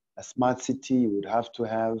a smart city, you would have to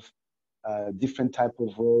have different type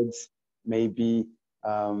of roads, maybe.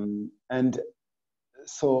 And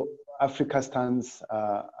so Africa stands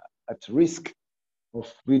at risk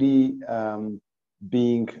of really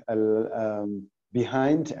being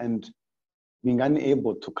behind and being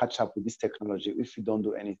unable to catch up with this technology if we don't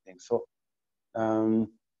do anything. So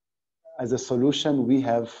as a solution we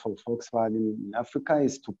have for Volkswagen in Africa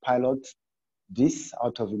is to pilot this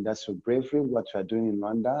out of industrial bravery, what we are doing in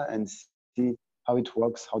Rwanda, and see how it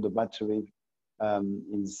works, how the battery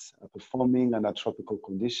is performing under tropical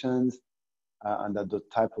conditions, under the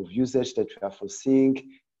type of usage that we are foreseeing.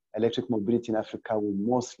 Electric mobility in Africa will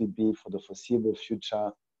mostly be, for the foreseeable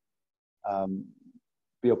future,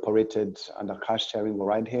 be operated under car sharing or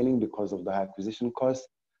ride hailing because of the high acquisition cost.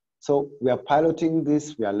 So we are piloting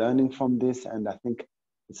this, we are learning from this, and I think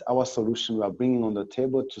it's our solution we are bringing on the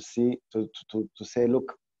table to see, to say,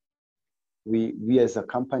 look, we as a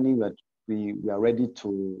company, we are ready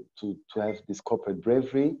to have this corporate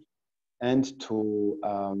bravery and to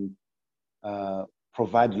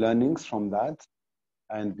provide learnings from that.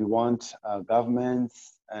 And we want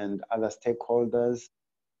governments and other stakeholders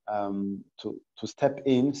to step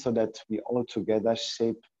in so that we all together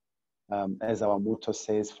shape, as our motto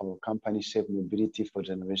says, for our company, shape mobility for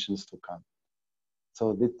generations to come.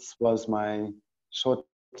 So this was my short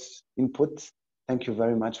input. Thank you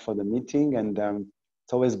very much for the meeting. And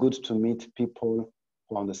it's always good to meet people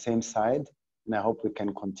who are on the same side. And I hope we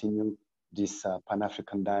can continue this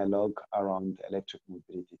Pan-African dialogue around electric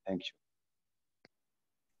mobility. Thank you.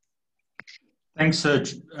 Thanks,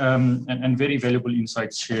 Serge, and very valuable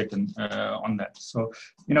insights shared on that. So,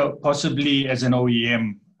 you know, possibly as an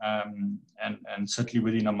OEM and certainly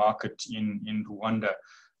within a market in Rwanda,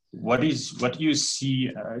 what do you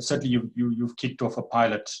see? Certainly, you've kicked off a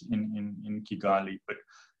pilot in Kigali, but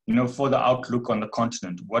you know, for the outlook on the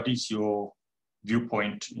continent, what is your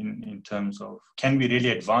viewpoint in terms of, can we really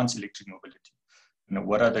advance electric mobility? You know,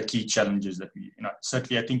 what are the key challenges that we, you know,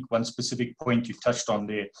 certainly I think one specific point you touched on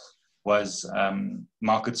there was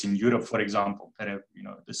markets in Europe, for example, that have, you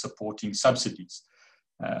know, the supporting subsidies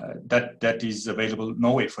that is available.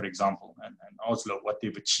 Norway, for example, and Oslo, what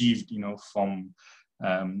they've achieved, you know, from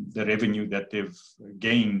the revenue that they've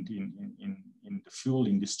gained in the fuel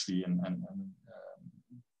industry and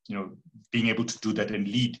you know, being able to do that and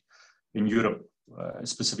lead in Europe, a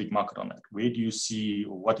specific market on that. Where do you see,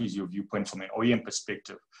 or what is your viewpoint from an OEM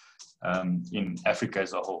perspective in Africa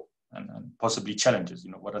as a whole, and possibly challenges?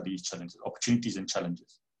 You know, what are these challenges, opportunities and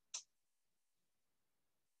challenges?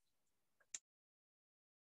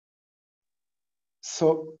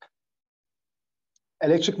 So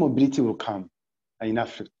electric mobility will come in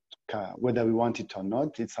Africa, whether we want it or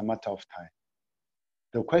not. It's a matter of time.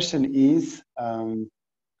 The question is,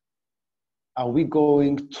 are we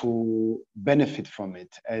going to benefit from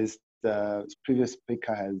it? As the previous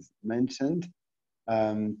speaker has mentioned,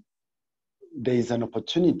 there is an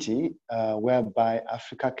opportunity whereby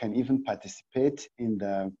Africa can even participate in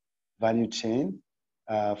the value chain.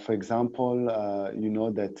 For example, you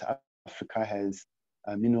know that Africa has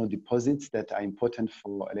mineral deposits that are important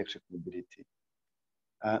for electric mobility.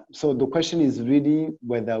 So the question is really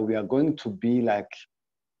whether we are going to be like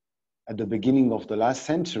at the beginning of the last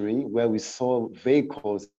century, where we saw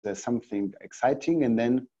vehicles as something exciting, and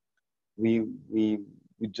then we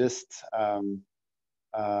just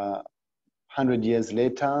 100 years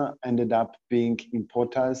later, ended up being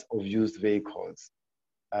importers of used vehicles.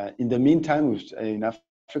 In the meantime, in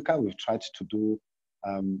Africa, we've tried to do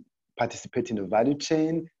participate in the value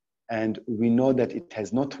chain, and we know that it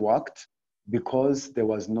has not worked because there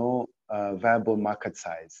was no viable market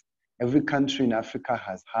size. Every country in Africa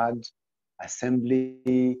has had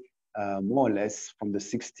assembly more or less from the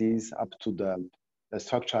 60s up to the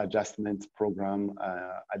structural adjustment program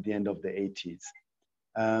at the end of the 80s.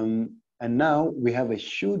 And now we have a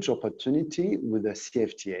huge opportunity with the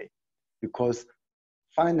CFTA because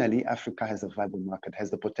finally Africa has a viable market,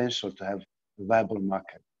 has the potential to have a viable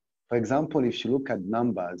market. For example, if you look at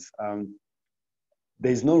numbers,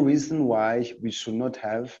 there's no reason why we should not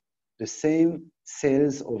have the same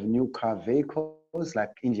sales of new car vehicles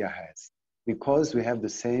like India has, because we have the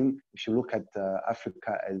same, if you look at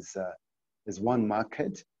Africa as one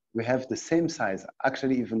market, we have the same size,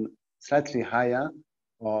 actually even slightly higher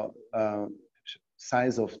or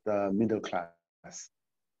size of the middle class.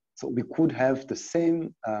 So we could have the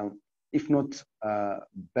same, if not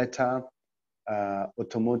better,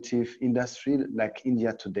 automotive industry like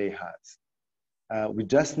India today has. We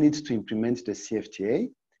just need to implement the CFTA,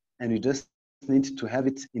 and we just need to have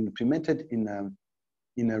it implemented in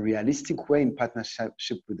a realistic way in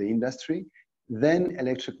partnership with the industry. Then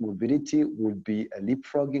electric mobility will be a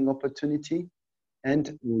leapfrogging opportunity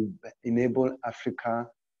and will enable Africa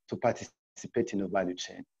to participate in the value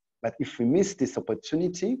chain. But if we miss this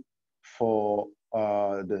opportunity of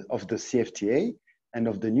the CFTA and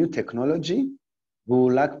of the new technology, we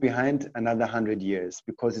will lag behind another 100 years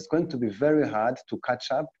because it's going to be very hard to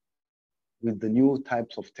catch up with the new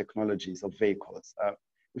types of technologies of vehicles.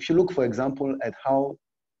 If you look, for example, at how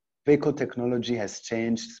vehicle technology has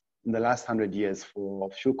changed in the last 100 years for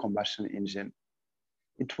fuel combustion engine,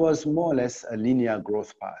 it was more or less a linear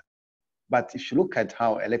growth path. But if you look at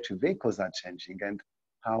how electric vehicles are changing and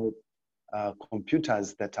how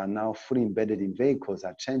computers that are now fully embedded in vehicles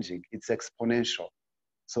are changing, it's exponential.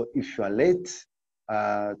 So if you are late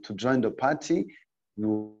to join the party,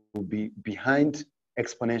 you will be behind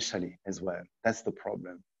exponentially as well. That's the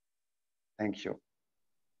problem. Thank you.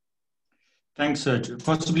 Thanks, Serge.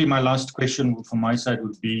 Possibly my last question from my side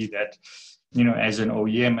would be that, you know, as an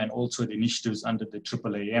OEM and also the initiatives under the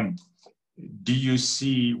AAAM, do you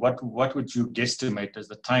see, what would you guesstimate as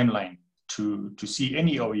the timeline to see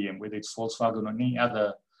any OEM, whether it's Volkswagen or any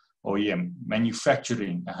other OEM,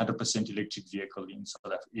 manufacturing a 100% electric vehicle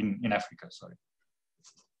in Africa, sorry?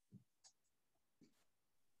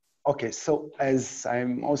 Okay, so as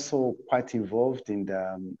I'm also quite involved in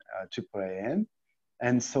the AAAM,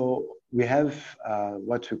 and so we have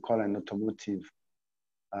what we call an automotive,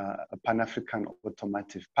 a Pan-African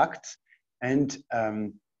Automotive Pact, and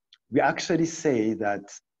we actually say that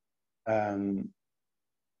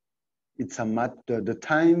it's the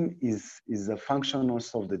time is a function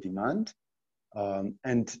also of the demand,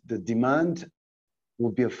 and the demand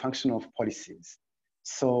will be a function of policies.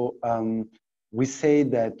 So we say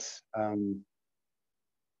that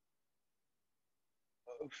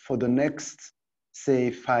for the next,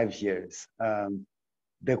 say, 5 years,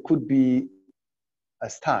 there could be a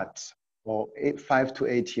start, or 5 to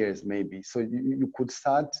 8 years maybe. So you could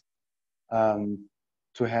start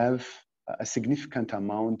to have a significant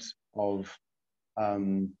amount of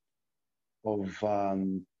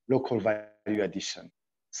local value addition.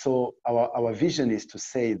 So our vision is to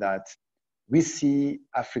say that we see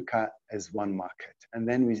Africa as one market, and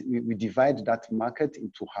then we divide that market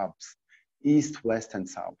into hubs, east, west, and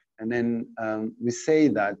south. And then we say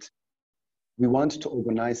that we want to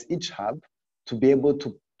organize each hub to be able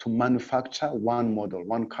to manufacture one model,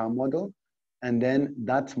 one car model, and then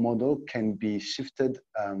that model can be shifted,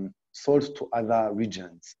 sold to other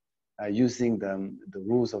regions using the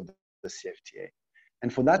rules of the CFTA.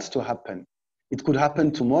 And for that to happen, it could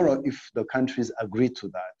happen tomorrow if the countries agree to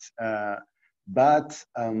that. But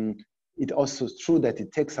it also is true that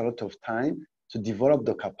it takes a lot of time to develop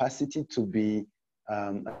the capacity to be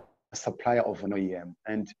a supplier of an OEM.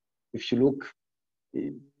 And if you look,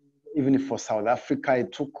 even for South Africa,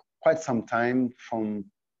 it took quite some time from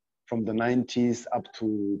the 90s up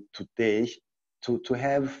to today to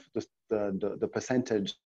have the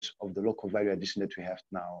percentage of the local value addition that we have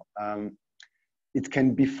now. It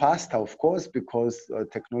can be faster, of course, because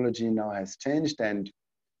technology now has changed and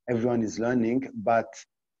everyone is learning, but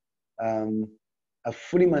a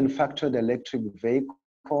fully manufactured electric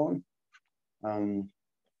vehicle,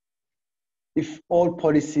 if all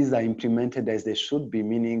policies are implemented as they should be,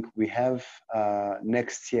 meaning we have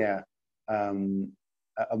next year an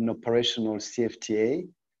operational CFTA,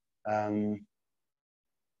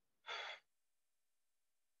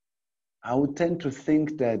 I would tend to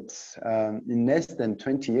think that in less than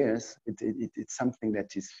 20 years, it's something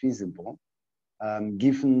that is feasible,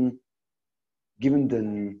 given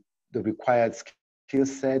the required skill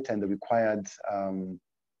set and the required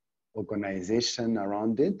organization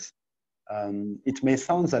around it. It may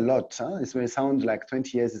sound a lot, it may sound like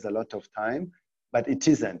 20 years is a lot of time, but it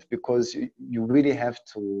isn't, because you really have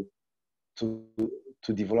to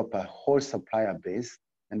develop a whole supplier base,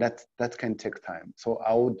 and that can take time. So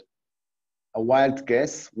a wild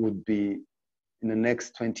guess would be in the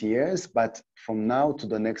next 20 years, but from now to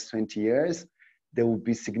the next 20 years, there will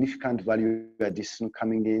be significant value addition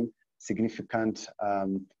coming in, significant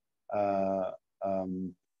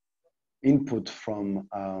input from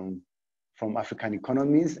African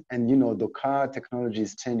economies. And, you know, the car technology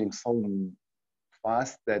is changing so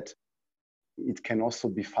fast that it can also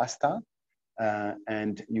be faster.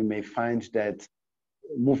 And you may find that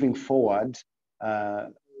moving forward,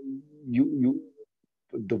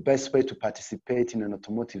 the best way to participate in an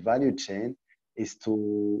automotive value chain is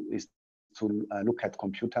to look at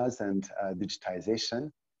computers and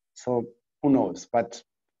digitization. So who knows? But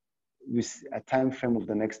with a time frame of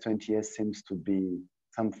the next 20 years seems to be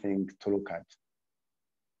something to look at.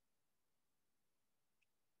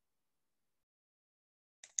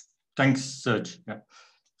 Thanks, Serge. Yeah.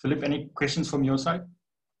 Philip, any questions from your side?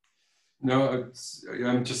 No,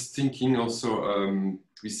 I'm just thinking also,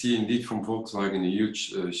 we see indeed from Volkswagen a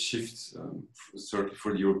huge shift, certainly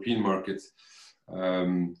for the European market,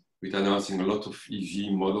 with announcing a lot of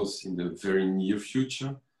EV models in the very near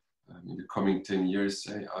future. In the coming 10 years,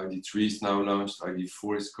 ID3 is now launched,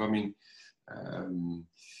 ID4 is coming.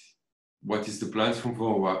 What is the plan from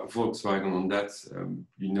Volkswagen on that?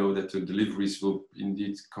 We know that the deliveries will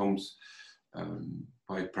indeed come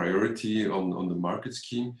by priority on the market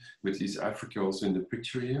scheme, but is Africa also in the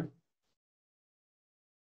picture here?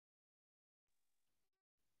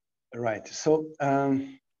 Right. So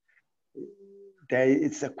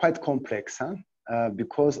it's quite complex,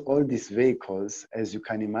 because all these vehicles, as you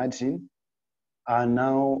can imagine, are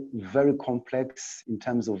now very complex in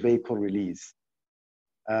terms of vehicle release.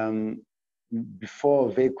 Usually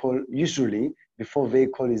before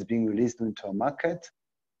vehicle is being released into a market,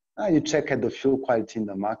 you check at the fuel quality in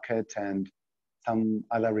the market and some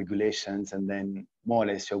other regulations, and then more or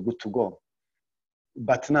less you're good to go.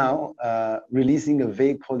 But now, releasing a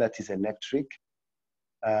vehicle that is electric,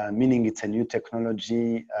 meaning it's a new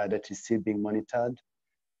technology that is still being monitored,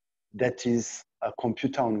 that is a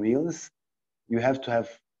computer on wheels, you have to have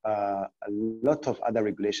a lot of other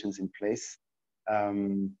regulations in place.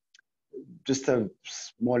 Just a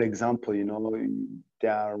small example, you know,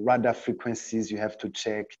 there are radar frequencies you have to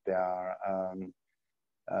check. There are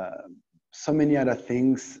so many other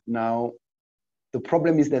things. Now, the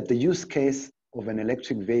problem is that the use case of an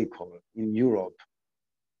electric vehicle in Europe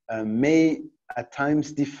may at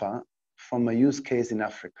times differ from a use case in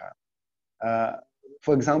Africa.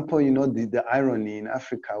 For example, you know, the irony in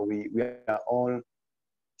Africa, we are all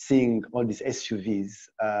seeing all these SUVs,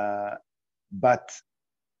 but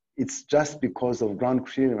it's just because of ground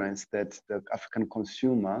clearance that the African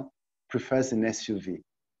consumer prefers an SUV.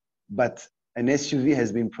 But an SUV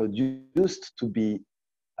has been produced to be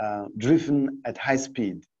driven at high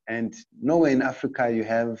speed. And nowhere in Africa you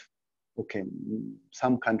have, okay,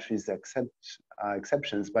 some countries accept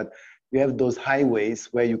exceptions, but you have those highways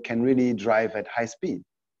where you can really drive at high speed.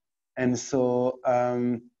 And so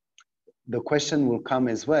the question will come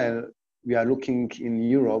as well. We are looking in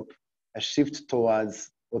Europe a shift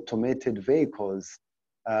towards automated vehicles,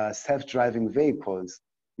 self-driving vehicles.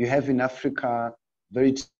 You have in Africa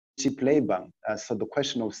very cheap labor. So the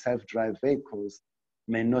question of self-drive vehicles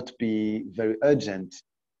may not be very urgent.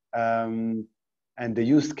 And the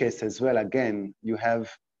use case as well, again, you have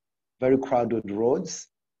very crowded roads,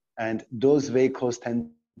 and those vehicles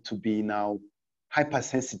tend to be now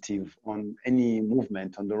hypersensitive on any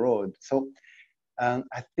movement on the road. So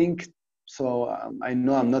I think, I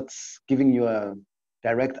know I'm not giving you a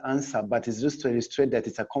direct answer, but it's just to illustrate that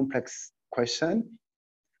it's a complex question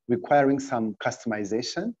requiring some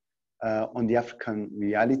customization on the African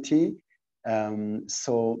reality. And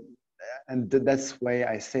that's why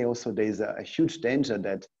I say also there is a huge danger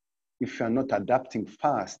that if you're not adapting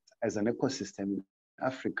fast as an ecosystem in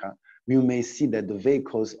Africa, we may see that the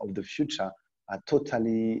vehicles of the future are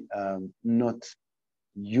totally not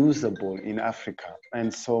usable in Africa.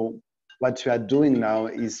 And so what we are doing now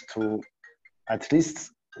is to at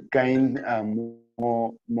least gain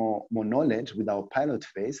more knowledge with our pilot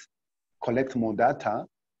phase, collect more data,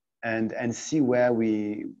 and see where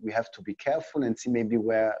we have to be careful, and see maybe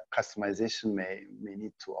where customization may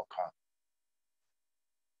need to occur.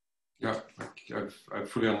 Yeah, I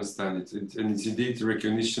fully understand it. And it's indeed the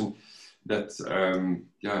recognition that,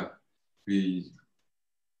 yeah, we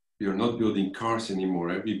are not building cars anymore.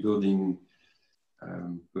 We're building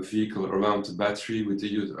a vehicle around the battery with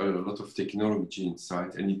a lot of technology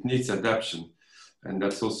inside, and it needs adaptation. And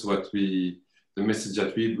that's also what the message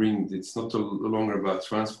that we bring. It's not longer about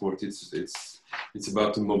transport. It's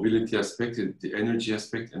about the mobility aspect, the energy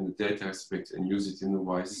aspect, and the data aspect, and use it in a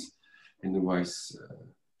wise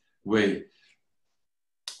way.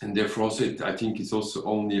 And therefore, also, I think it's also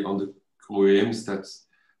only on the OEMs that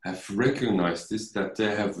have recognized this, that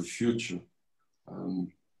they have a future.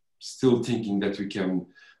 Still thinking that we can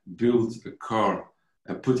build a car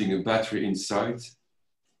and putting a battery inside.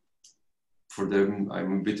 For them,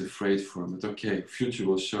 I'm a bit afraid for them, but okay, future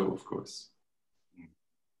will show, of course.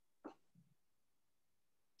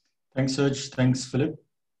 Thanks, Serge. Thanks, Philip.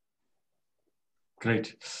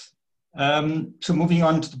 Great. So moving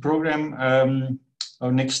on to the program,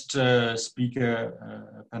 our next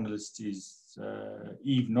speaker, panelist is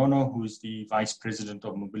Yves Nono, who is the Vice President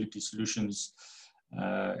of Mobility Solutions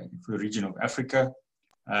for the region of Africa.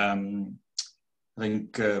 I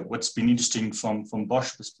think what's been interesting from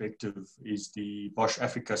Bosch perspective is the Bosch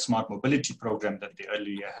Africa Smart Mobility Program that they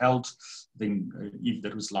earlier held. I think Yves,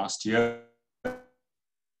 that was last year.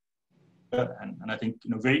 And I think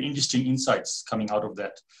very interesting insights coming out of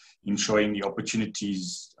that in showing the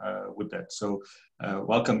opportunities with that. So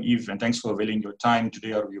welcome, Yves, and thanks for availing your time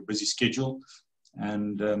today out of your busy schedule.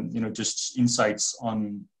 And just insights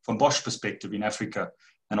from Bosch perspective in Africa,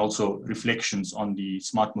 and also reflections on the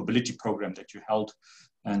smart mobility program that you held,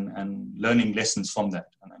 and learning lessons from that,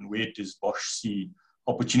 and where does Bosch see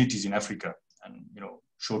opportunities in Africa, and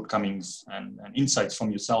shortcomings and insights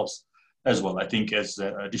from yourselves as well. I think as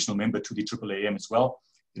an additional member to the AAAM as well,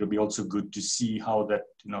 it'll be also good to see how that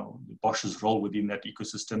Bosch's role within that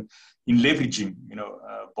ecosystem in leveraging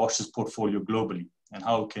Bosch's portfolio globally, and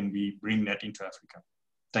how can we bring that into Africa.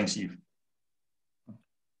 Thanks, Yves.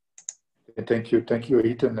 Thank you,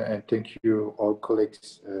 Ethan, and thank you, all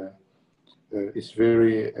colleagues. It's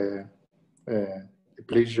very a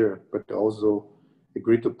pleasure, but also a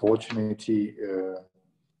great opportunity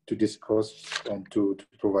to discuss and to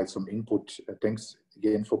provide some input. Thanks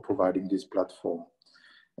again for providing this platform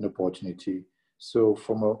and opportunity. So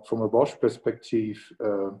from a Bosch perspective,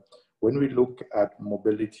 when we look at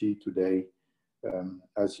mobility today,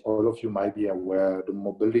 as all of you might be aware, the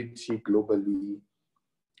mobility globally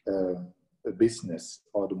business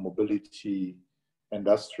or the mobility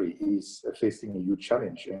industry is facing a huge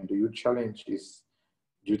challenge. And the huge challenge is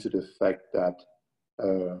due to the fact that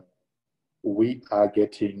we are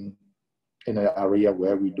getting in an area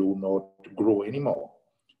where we do not grow anymore.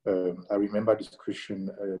 I remember discussion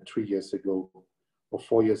 3 years ago or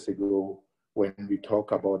 4 years ago when we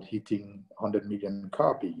talk about hitting 100 million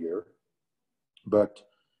cars per year. But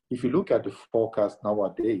if you look at the forecast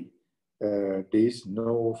nowadays, there is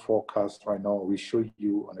no forecast right now. We show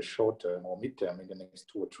you on a short term or mid-term in the next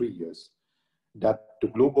 2 or 3 years that the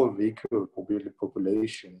global vehicle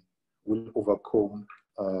population will overcome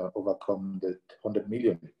the 100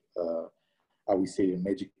 million, I would say, a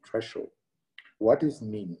magic threshold. What does it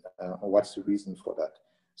mean? What's the reason for that?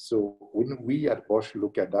 So when we at Bosch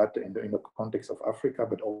look at that in the context of Africa,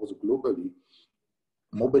 but also globally,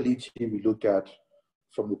 mobility we look at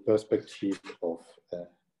from the perspective of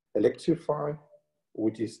electrify,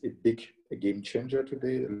 which is a big game changer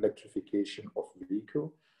today, electrification of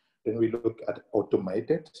vehicle. Then we look at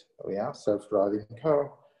automated, self-driving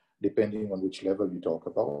car, depending on which level you talk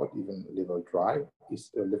about. Even level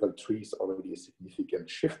 3 is already a significant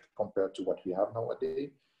shift compared to what we have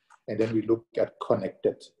nowadays. And then we look at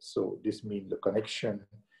connected. So this means the connection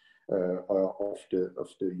of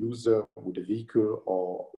the user with the vehicle,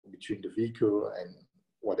 or between the vehicle and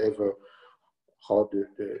whatever, how the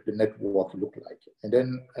network look like. And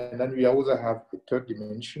then we also have the third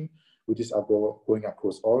dimension, which is going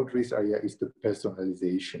across all three areas, is the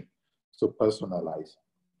personalization. So personalize.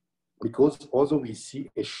 Because also we see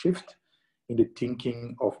a shift in the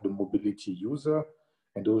thinking of the mobility user,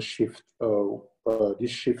 and those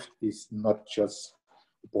this shift is not just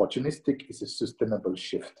opportunistic, it's a sustainable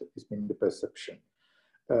shift. It's been the perception.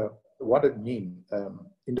 What it means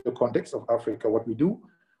in the context of Africa, what we do,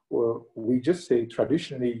 we just say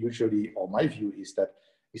traditionally, usually, or my view is that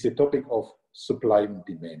it's a topic of supply and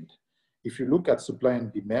demand. If you look at supply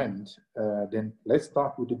and demand, then let's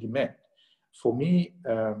start with the demand. For me,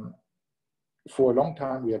 for a long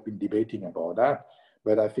time, we have been debating about that,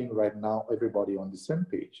 but I think right now, everybody on the same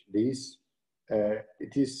page.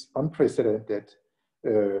 It is unprecedented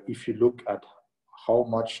if you look at how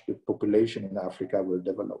much the population in Africa will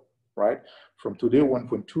develop. right? From today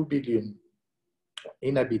 1.2 billion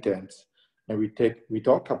inhabitants, and we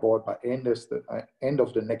talk about by end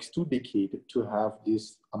of the next 2 decades to have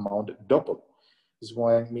this amount double. This is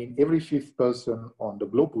why I mean every 5th person on the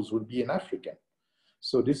globus will be an African.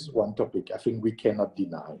 So this is one topic I think we cannot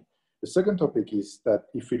deny. The second topic is that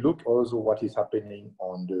if we look also what is happening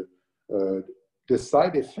on the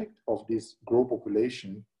side effect of this growth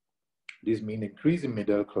population, this means increasing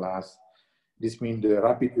middle class, this means the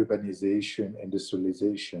rapid urbanization,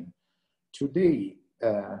 industrialization. Today,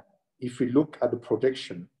 if we look at the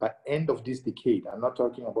projection, by end of this decade, I'm not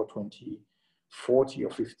talking about 2040 or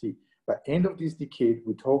 50, by end of this decade,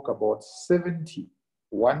 we talk about 17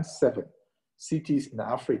 cities in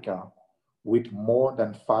Africa with more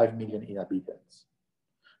than 5 million inhabitants.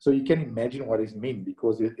 So you can imagine what it means,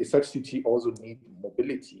 because such city also need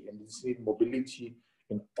mobility, and it needs mobility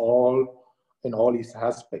in all its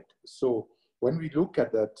aspects. So when we look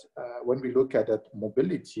at that,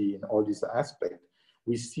 mobility in all these aspects,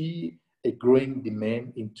 we see a growing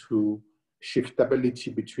demand into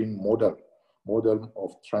shiftability between model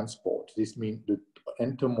of transport. This means the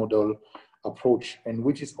intermodal approach, and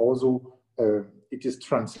which is also it is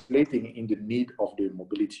translating in the need of the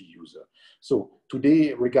mobility user. So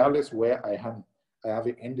today, regardless where I am, I have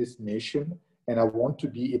an end destination, and I want to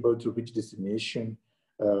be able to reach destination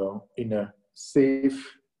in a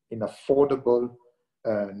safe, in affordable,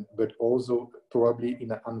 but also probably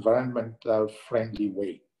in an environmental friendly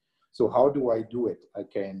way. So how do I do it? I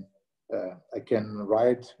can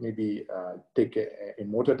ride, maybe take a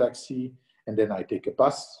motor taxi, and then I take a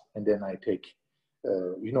bus, and then I take,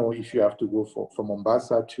 you know, if you have to go from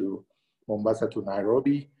Mombasa to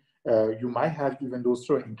Nairobi, you might have even those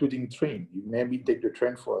trains, including train. You maybe take the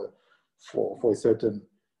train for a certain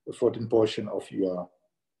portion of your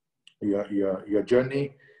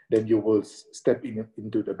journey. Then you will step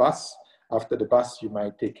into the bus. After the bus, you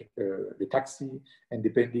might take the taxi, and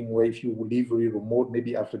depending where, if you live very remote,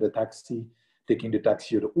 maybe after the taxi, taking the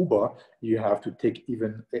taxi or the Uber, you have to take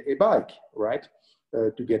even a bike, right,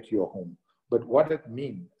 to get to your home. But what it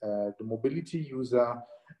means, the mobility user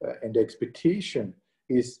and the expectation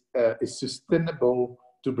is sustainable,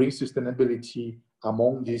 to bring sustainability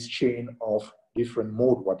among this chain of different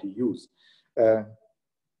mode what you use,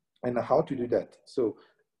 and how to do that. So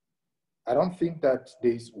I don't think that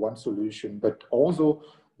there is one solution, but also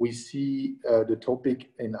we see the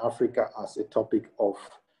topic in Africa as a topic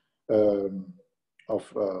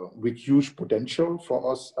with huge potential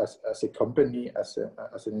for us as a company, as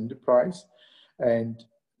an enterprise. And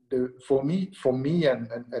for me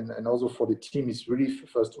and also for the team, is really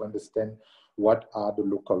first to understand what are the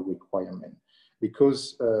local requirements.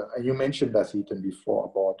 Because you mentioned that even before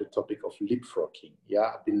about the topic of leapfrogging. Yeah,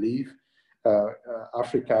 I believe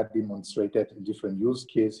Africa demonstrated in different use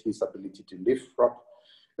cases his ability to leapfrog,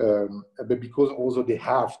 but because also they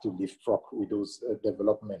have to leapfrog with those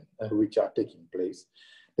developments which are taking place.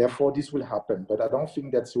 Therefore, this will happen, but I don't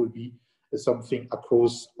think that will be something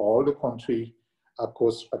across all the country,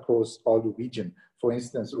 across all the region. For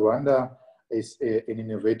instance, Rwanda is an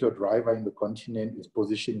innovator driver in the continent, is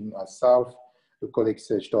positioning herself. The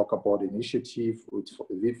colleagues talk about initiative with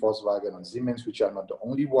Volkswagen and Siemens, which are not the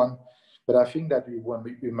only one. But I think that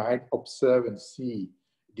we might observe and see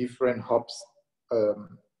different hubs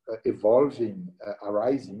evolving,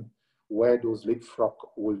 arising, where those leapfrog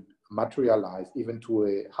will materialize even to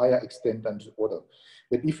a higher extent than the other.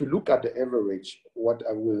 But if you look at the average, what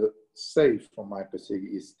I will say from my perspective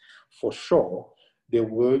is, for sure, there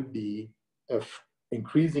will be an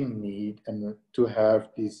increasing need and to have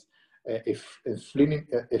this a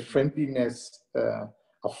friendliness,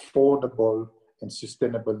 affordable and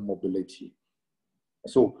sustainable mobility.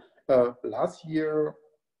 So last year,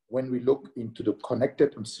 when we look into the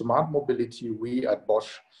connected and smart mobility, we at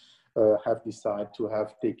Bosch have decided to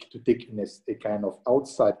take a kind of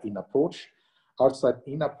outside-in approach.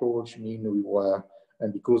 Outside-in approach means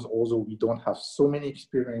and because also we don't have so many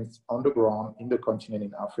experience on the ground in the continent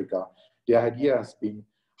in Africa, the idea has been,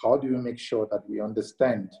 how do we make sure that we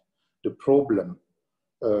understand the problem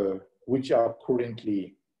which are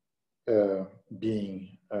currently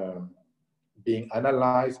being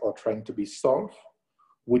analyzed or trying to be solved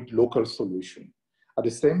with local solution. At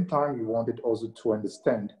the same time, we wanted also to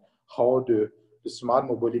understand how the smart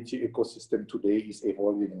mobility ecosystem today is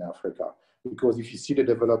evolving in Africa. Because if you see the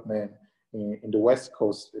development in the West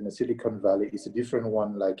Coast, in the Silicon Valley, it's a different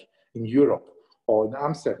one like in Europe or in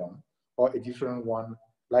Amsterdam, or a different one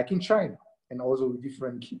like in China, and also with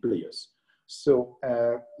different key players. So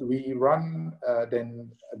we run,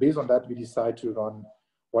 then based on that, we decide to run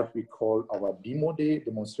what we call our demo day,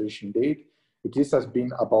 demonstration day. This has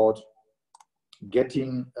been about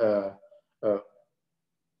getting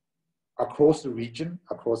across the region,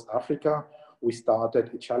 across Africa. We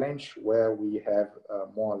started a challenge where we have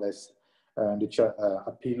more or less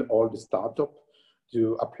appeal all the startup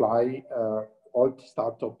to apply all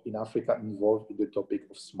startup in Africa involved in the topic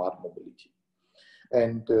of smart mobility.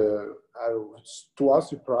 And to our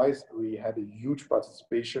surprise, we had a huge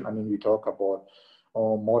participation. I mean, we talk about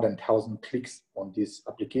more than 1,000 clicks on this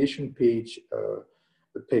application page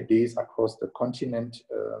per days across the continent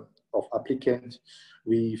of applicants.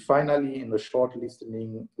 We finally, in the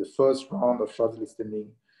shortlisting, the first round of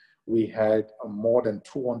shortlisting, we had more than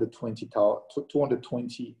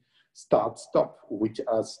 220 start-stop, which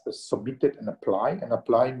has submitted and apply. And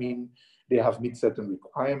apply means they have met certain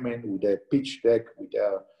requirement with their pitch deck, with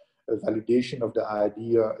their validation of the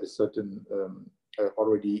idea, a certain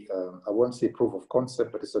already, I won't say proof of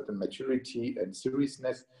concept, but a certain maturity and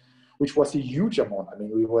seriousness, which was a huge amount. I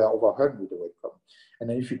mean, we were overwhelmed with the welcome. And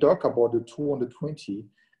then if you talk about the 220,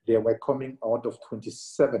 they were coming out of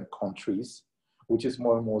 27 countries, which is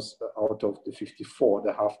more almost out of the 54,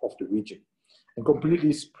 the half of the region, and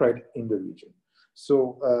completely spread in the region.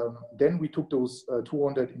 So then we took those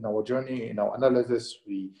 200 in our journey, in our analysis.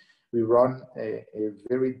 We run a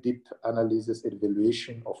very deep analysis and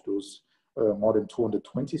evaluation of those more than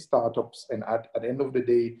 220 startups. And at the end of the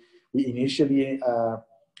day, we initially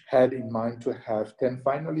had in mind to have 10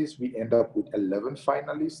 finalists. We end up with 11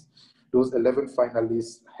 finalists. Those 11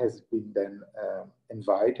 finalists has been then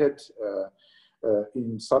invited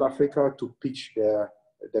in South Africa to pitch their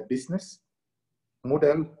business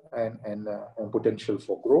model and potential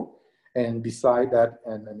for growth. And beside that,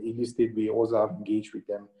 and illustrate, we also have engaged with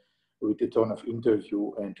them with a ton of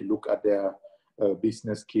interview and to look at their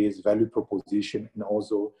business case, value proposition, and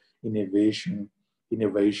also innovation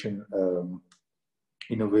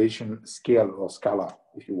scale or scala,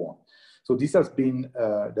 if you want. So this has been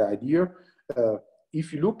the idea.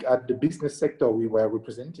 If you look at the business sector, we were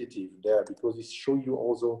representative there because it shows you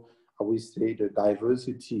also, I would say, the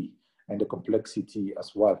diversity and the complexity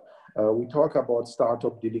as well. We talk about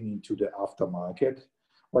startup dealing into the aftermarket.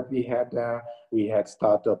 What we had there, we had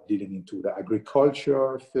startup dealing into the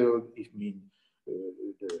agriculture field. It means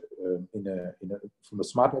from a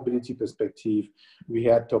smart mobility perspective, we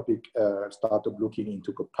had topic startup looking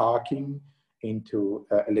into parking, into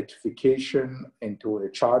electrification, into a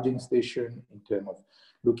charging station, in terms of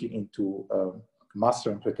looking into mass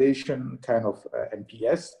transportation, kind of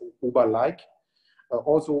MPS, Uber-like.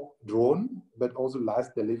 Also drone, but also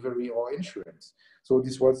last delivery or insurance. So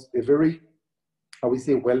this was a very, I would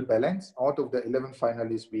say, well balanced. Out of the 11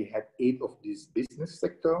 finalists, we had 8 of this business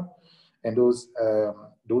sector, and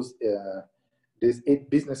these 8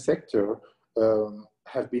 business sector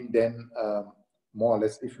have been then more or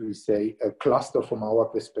less, if we say, a cluster from our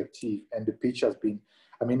perspective. And the pitch has been,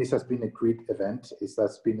 I mean, this has been a great event. It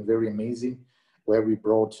has been very amazing, where we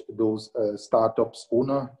brought those startups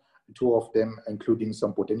owner, 2 of them, including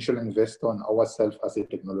some potential investor and ourselves as a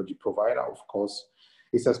technology provider, of course.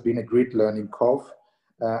 This has been a great learning curve.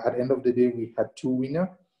 At the end of the day, we had 2 winners.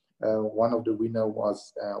 One of the winners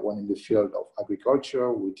was one in the field of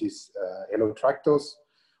agriculture, which is uYilo tractors,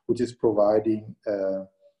 which is providing a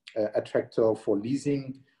tractor for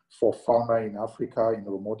leasing for farmer in Africa in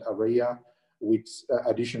a remote area, with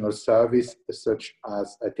additional service such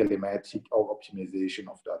as a telematic or optimization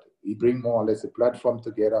of that. We bring more or less a platform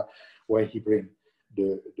together where he brings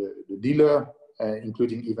the dealer,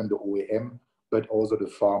 including even the OEM, but also the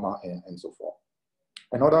farmer and so forth.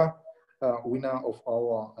 Another winner of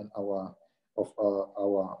our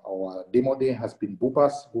demo day has been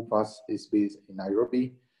Bupas. Bupas is based in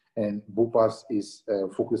Nairobi, and Bupas is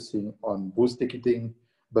focusing on bus ticketing,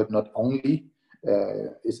 but not only.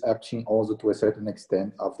 Is acting also to a certain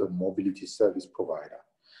extent of the mobility service provider.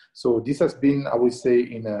 So this has been, I would say,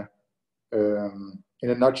 in a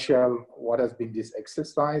nutshell, what has been this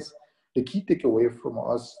exercise. The key takeaway from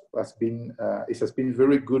us has been, it has been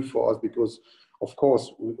very good for us because, of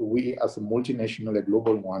course, we as a multinational, a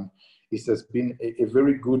global one, it has been a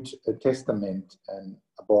very good testament and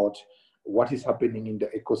about what is happening in the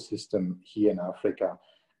ecosystem here in Africa,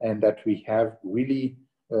 and that we have really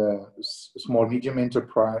small, medium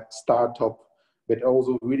enterprise, startup, but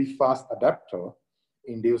also really fast adapter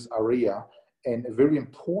in this area. And very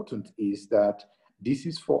important is that this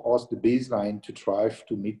is for us the baseline to try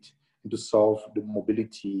to meet and to solve the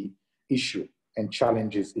mobility issue and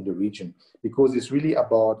challenges in the region, because it's really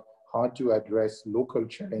about how to address local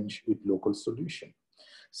challenge with local solution.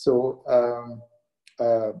 So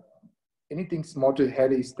anything small to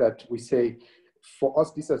add is that we say, for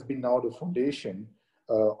us, this has been now the foundation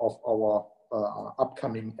of our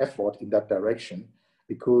upcoming effort in that direction,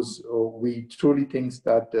 because we truly think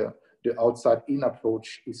that the outside-in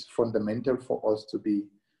approach is fundamental for us to be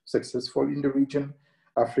successful in the region.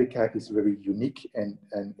 Africa is very unique and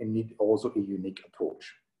need also a unique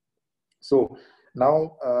approach. So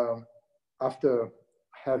now, after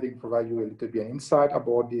having provided you a little bit of insight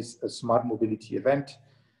about this smart mobility event,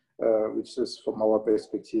 which is from our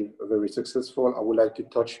perspective very successful, I would like to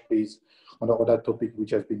touch base on the other topic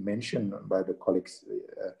which has been mentioned by the colleagues.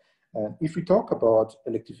 If we talk about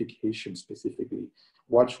electrification specifically,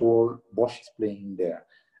 what role Bosch is playing there?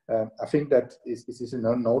 I think that it is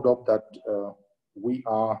no doubt that we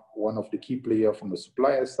are one of the key players from the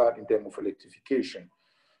supplier side in terms of electrification.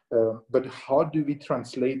 But how do we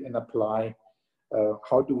translate and apply,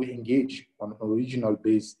 how do we engage on a regional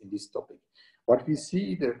base in this topic? What we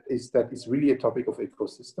see is that it's really a topic of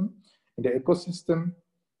ecosystem. And the ecosystem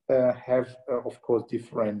have, of course,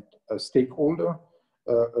 different stakeholders.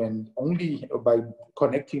 And only by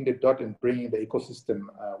connecting the dot and bringing the ecosystem,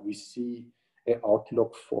 we see an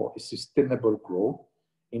outlook for a sustainable growth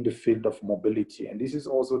in the field of mobility. And this is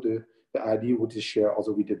also the idea which is shared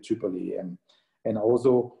also with the AAAM. And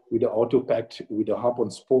also with the Auto Pact, with the hub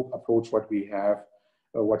and spoke approach, what we have,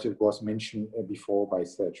 what it was mentioned before by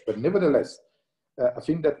Serge. But nevertheless, I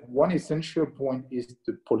think that one essential point is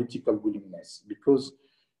the political willingness, because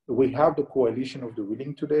we have the coalition of the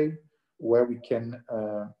willing today, where we can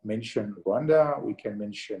mention Rwanda, we can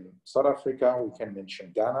mention South Africa, we can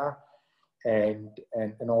mention Ghana, and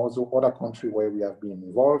also other countries where we have been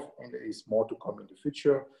involved, and there is more to come in the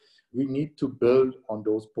future. We need to build on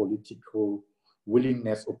those political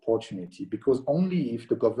willingness opportunity, because only if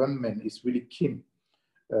the government is really keen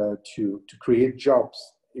to create jobs,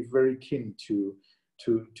 is very keen to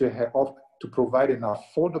provide an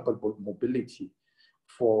affordable mobility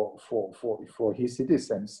for his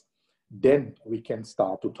citizens, then we can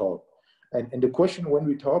start to talk. And the question when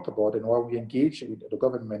we talk about and while we engage with the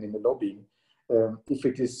government in the lobbying, if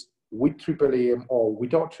it is with AAAM or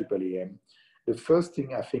without AAAM, the first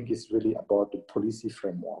thing I think is really about the policy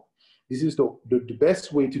framework. This is the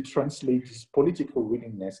best way to translate this political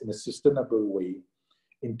willingness in a sustainable way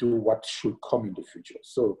into what should come in the future.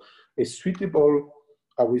 So a suitable,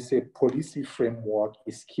 I would say, policy framework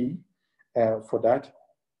is key for that.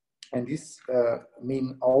 And this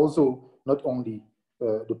means also not only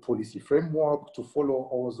the policy framework to follow,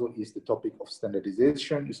 also is the topic of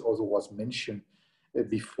standardization. This also was mentioned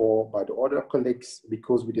before by the other colleagues,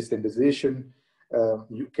 because with the standardization,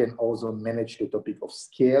 you can also manage the topic of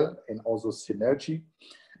scale and also synergy.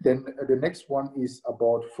 Then the next one is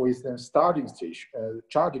about, for instance,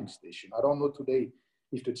 charging station. I don't know today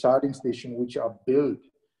if the charging station which are built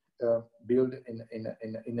in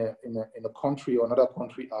a country or another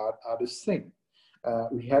country are the same.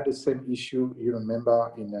 We had the same issue, you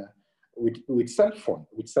remember, with cell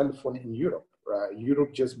phone in Europe. Right?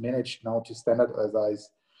 Europe just managed now to standardize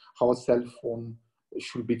how cell phone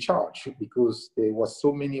should be charged, because there was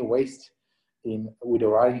so many waste with the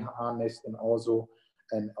wiring harness, and also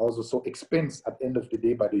so expense at the end of the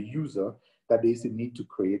day by the user, that there is a need to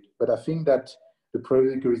create. But I think that the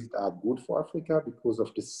prerequisites are good for Africa because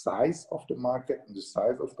of the size of the market and the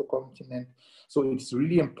size of the continent. So it's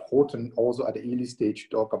really important also at the early stage to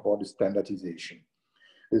talk about the standardization.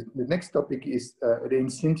 The next topic is the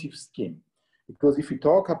incentive scheme. Because if we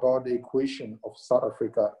talk about the equation of South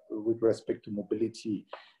Africa with respect to mobility,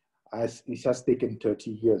 as it has taken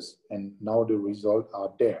 30 years and now the results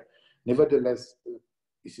are there. Nevertheless,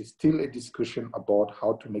 this is still a discussion about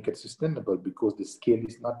how to make it sustainable, because the scale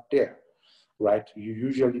is not there, right? You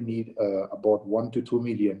usually need about 1 to 2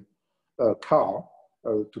 million car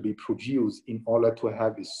to be produced in order to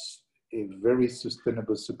have a very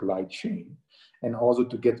sustainable supply chain, and also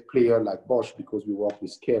to get players like Bosch, because we work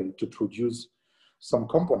with scale, to produce some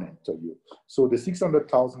component to you. So the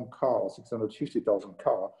 600,000 car, 650,000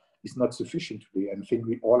 car is not sufficient today, and I think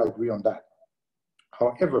we all agree on that.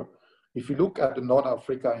 However, if you look at the North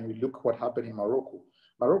Africa and we look what happened in Morocco,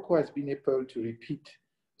 Morocco has been able to repeat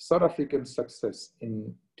South African success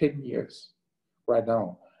in 10 years right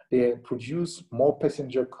now. They produce more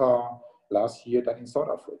passenger car last year than in South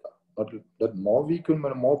Africa. Not more vehicle,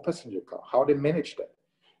 but more passenger car. How they manage that?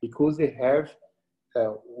 Because they have,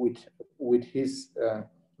 with His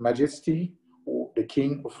Majesty, the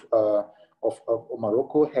King of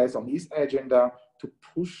Morocco, has on his agenda to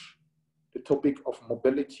push the topic of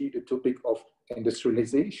mobility, the topic of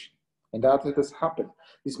industrialization. And that has happened.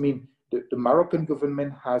 This means the Moroccan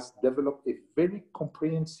government has developed a very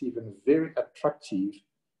comprehensive and very attractive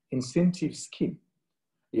incentive scheme,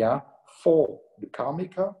 yeah, for the car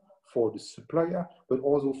maker, for the supplier, but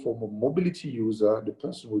also for the mobility user, the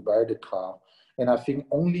person who buy the car. And I think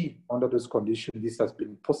only under those conditions this has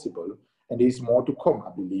been possible. And there is more to come,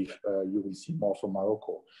 I believe. You will see more from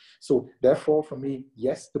Morocco. So therefore, for me,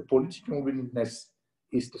 yes, the political willingness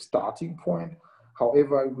is the starting point.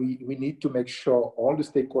 However, we need to make sure all the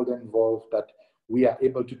stakeholders involved that we are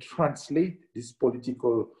able to translate this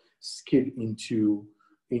political skill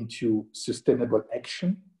into sustainable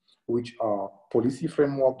action, which are policy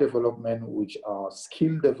framework development, which are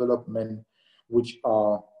skill development, which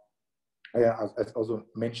are, as also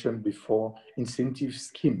mentioned before, incentive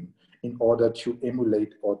scheme in order to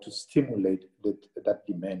emulate or to stimulate that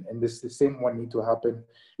demand. And this the same one need to happen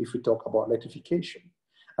if we talk about electrification.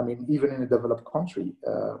 I mean, even in a developed country,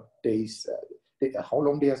 how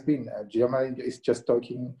long there has been, Germany is just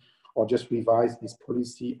talking or just revised this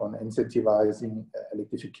policy on incentivizing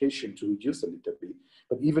electrification to reduce a little bit.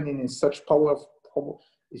 But even in such powerful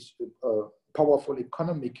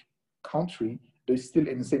economic country, there's still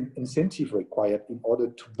incentive required in order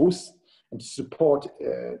to boost and to support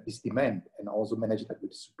this demand and also manage that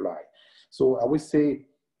with supply. So I would say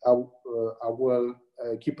I will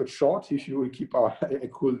keep it short. If you will keep a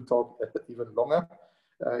cool talk even longer,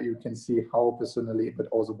 you can see how personally, but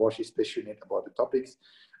also Bosch is passionate about the topics.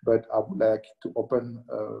 But I would like to open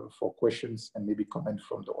for questions and maybe comment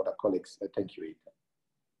from the other colleagues. Thank you, Ethan.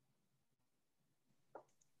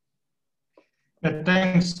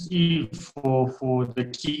 Thanks, Yves, for the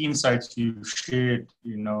key insights you shared,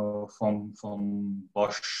 from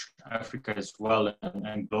Bosch Africa as well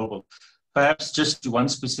and global. Perhaps just one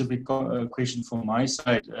specific question from my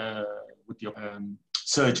side. With your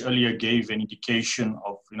Serge earlier gave an indication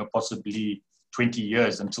of possibly 20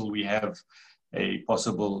 years until we have a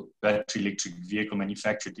possible battery electric vehicle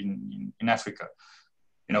manufactured in Africa.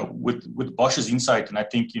 With Bosch's insight, and I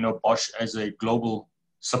think Bosch as a global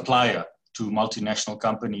supplier to multinational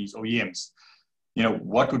companies, OEMs,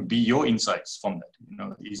 what would be your insights from that?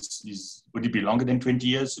 Would it be longer than 20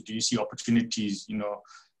 years? Or do you see opportunities,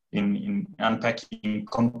 in unpacking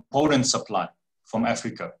component supply from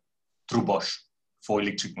Africa through Bosch for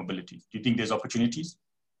electric mobility? Do you think there's opportunities?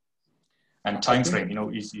 And time frame,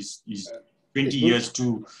 is 20 years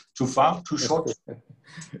too far, too short?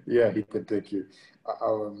 Yeah, thank you.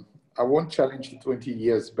 I won't challenge the 20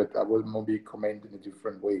 years, but I will maybe comment in a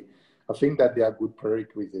different way. I think that they are good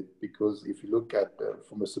prerequisites because if you look at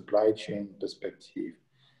from a supply chain perspective,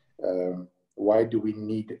 why do we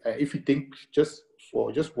need, if you think just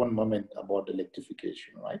for just one moment about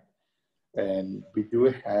electrification, right? And we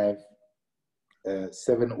do have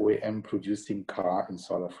 7 OEM producing car in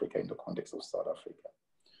South Africa in the context of South Africa.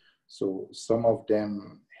 So some of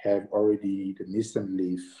them have already the Nissan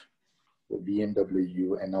Leaf, the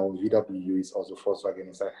BMW, and now VW is also Volkswagen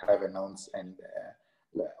is have announced, and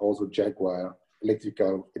also Jaguar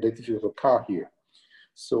electrical car here.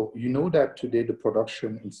 So you know that today the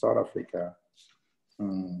production in South Africa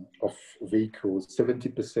of vehicles,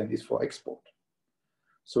 70% is for export.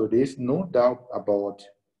 So there's no doubt about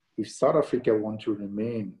if South Africa want to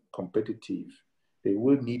remain competitive, they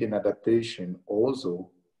will need an adaptation also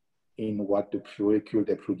in what the vehicle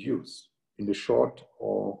they produce in the short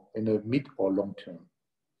or in the mid or long term.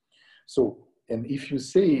 So, and if you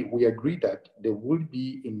say we agree that there will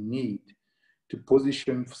be a need to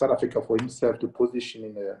position South Africa for himself to position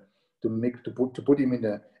in a, to put him in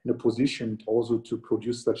a position also to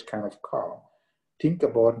produce such kind of car. Think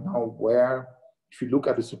about now where, if you look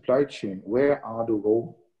at the supply chain, where are the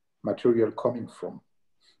raw material coming from,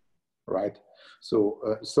 right?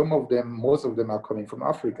 So some of them, most of them are coming from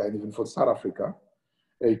Africa, and even for South Africa.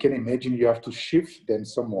 You can imagine you have to shift them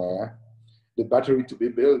somewhere, the battery to be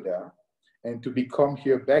built there, and to become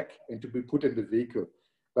here back and to be put in the vehicle.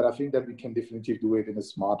 But I think that we can definitely do it in a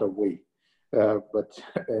smarter way.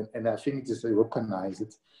 And I think it is recognize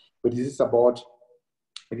it. But it is about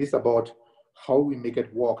how we make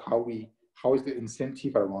it work, how is the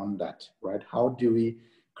incentive around that, right? How do we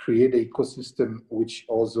create an ecosystem which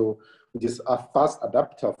is a fast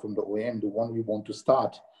adapter from the OEM, the one we want to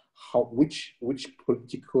start, which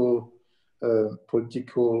political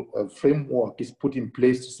framework is put in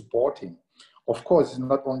place to support him. Of course, it's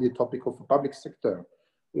not only a topic of the public sector.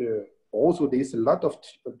 Also, there's a lot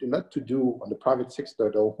to do on the private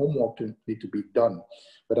sector. The homework need to be done,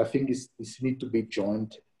 but I think this need to be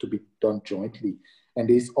done jointly. And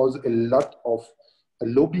there's also a lot of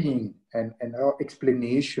lobbying and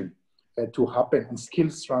explanation to happen, and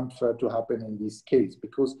skills transfer to happen in this case,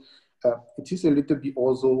 because it is a little bit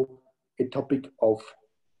also a topic of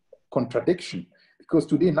contradiction. Because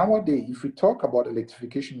today, nowadays, if we talk about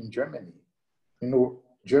electrification in Germany,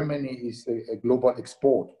 Germany is a global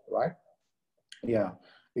export, right? Yeah,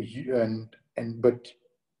 but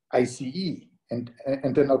ICE and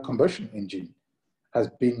internal combustion engine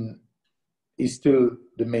is still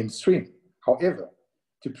the mainstream. However,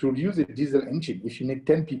 to produce a diesel engine, if you need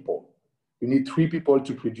 10 people, you need 3 people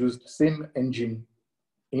to produce the same engine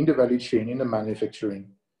in the value chain, in the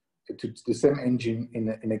manufacturing, to the same engine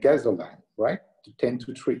in a gasoline, right? To 10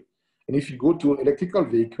 to 3. And if you go to electrical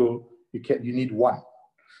vehicle, you need 1.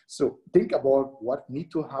 So think about what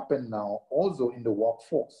needs to happen now also in the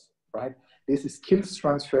workforce, right? There's a skills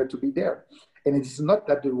transfer to be there. And it's not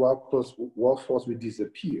that the workforce will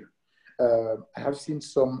disappear. I have seen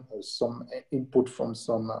some input from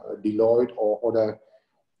some Deloitte or other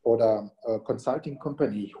consulting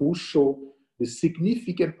company who show the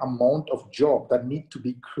significant amount of job that need to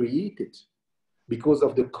be created because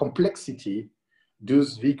of the complexity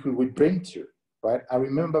those vehicles will bring to, right? I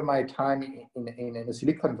remember my time in the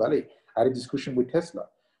Silicon Valley. I had a discussion with Tesla.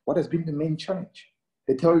 What has been the main challenge?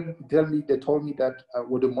 They told me that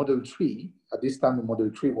with the Model 3, at this time the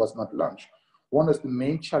Model 3 was not launched. One of the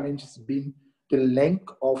main challenges has been the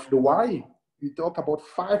length of the wiring. We talk about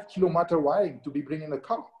 5-kilometer wiring to be bringing a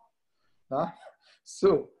car.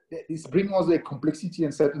 So this brings also a complexity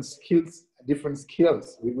and certain skills, different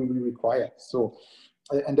skills we will require. So,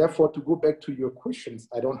 and therefore, to go back to your questions,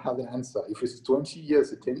 I don't have an answer. If it's 20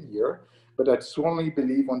 years or 10 years, but I strongly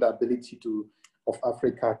believe on the ability of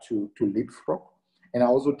Africa to leapfrog. And I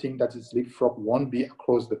also think that this leapfrog won't be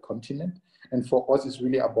across the continent. And for us, it's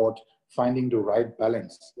really about finding the right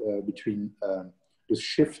balance between the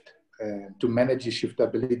shift to manage the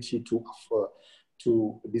shiftability to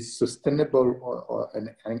this sustainable and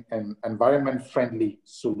environment-friendly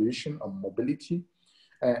solution of mobility,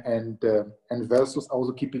 and versus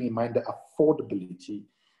also keeping in mind the affordability,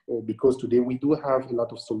 because today we do have a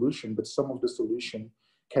lot of solutions, but some of the solution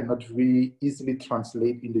cannot really easily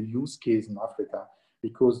translate in the use case in Africa,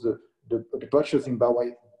 because the purchasing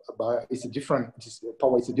power is a different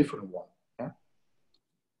one. Yeah.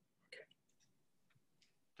 Okay.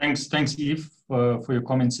 Thanks, Yves, for your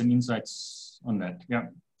comments and insights on that. Yeah,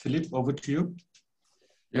 Philippe, over to you.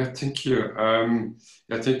 Yeah, thank you.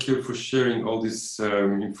 Thank you for sharing all this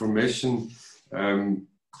information. I'm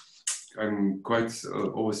quite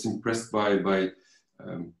always impressed by the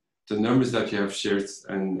numbers that you have shared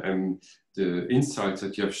and the insights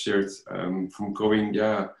that you have shared from going,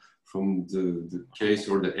 from the case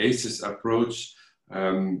or the ACES approach.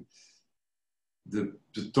 The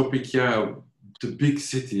topic, the big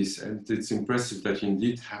cities, and it's impressive that you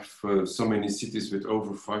indeed have so many cities with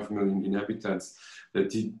over 5 million inhabitants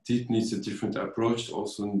that it needs a different approach,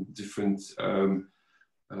 also different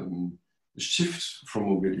shift from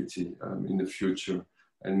mobility in the future.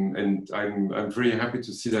 And I'm very happy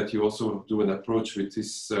to see that you also do an approach with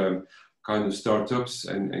this kind of startups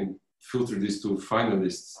and filter this to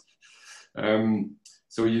finalists.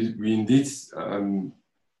 So we indeed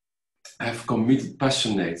have committed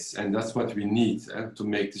passionates, and that's what we need to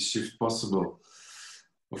make the shift possible.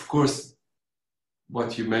 Of course,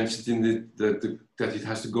 what you mentioned in that it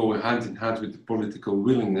has to go hand in hand with the political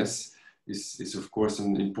willingness is of course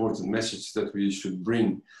an important message that we should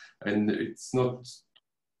bring. And it's not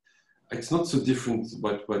so different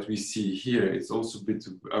what we see here. It's also a bit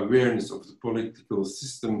of awareness of the political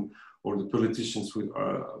system or the politicians who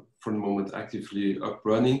are for the moment actively up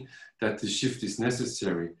running, that the shift is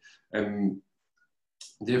necessary.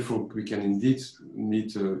 Therefore, we can indeed need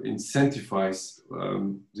to incentivize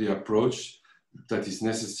the approach that is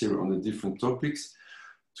necessary on the different topics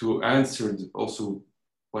to answer also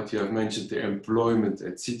what you have mentioned, the employment,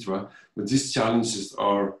 etc. But these challenges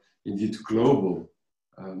are indeed global.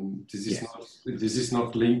 This is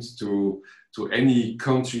not linked to any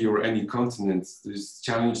country or any continent. This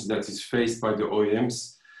challenge that is faced by the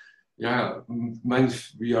OEMs.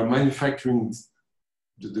 We are manufacturing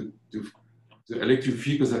the electric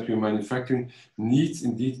vehicles that we're manufacturing needs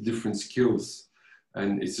indeed different skills,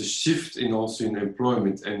 and it's a shift also in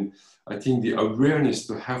employment. And I think the awareness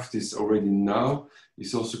to have this already now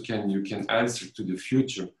is also you can answer to the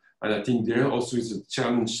future. And I think there also is a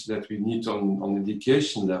challenge that we need on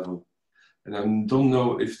education level. And I don't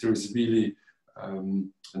know if there is really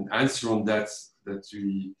an answer on that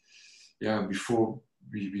we, before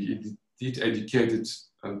we did educated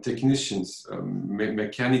technicians,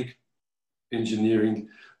 mechanic engineering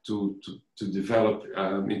to develop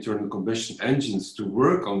internal combustion engines to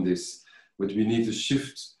work on this. But we need to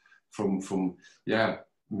shift from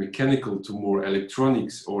mechanical to more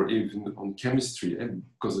electronics, or even on chemistry,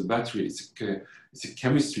 because the battery is a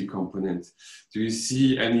chemistry component. Do you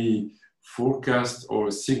see any forecast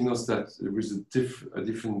or signals that there is a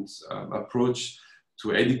different approach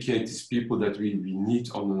to educate these people that we need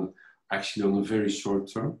actually on a very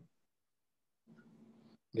short term?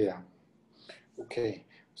 Yeah. Okay.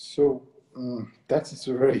 So that's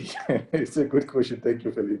a very it's a good question. Thank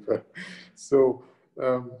you, Felipe. So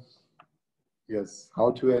yes,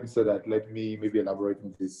 how to answer that? Let me maybe elaborate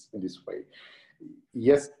in this way.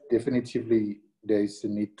 Yes, definitively there is a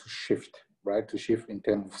need to shift, right? To shift in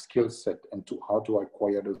terms of skill set and to how to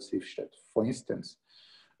acquire those skill sets. For instance,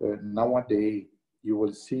 nowadays you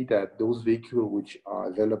will see that those vehicles which are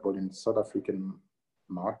available in South African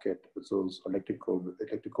market, those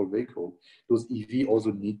electrical vehicle, those EV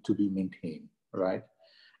also need to be maintained, right?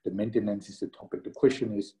 The maintenance is the topic. The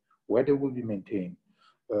question is where they will be maintained.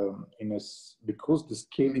 Because the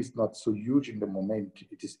scale is not so huge in the moment,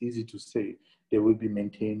 it is easy to say they will be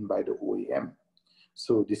maintained by the OEM.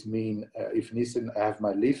 So this means if Nissan, I have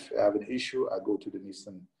my Leaf, I have an issue, I go to the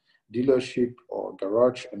Nissan dealership or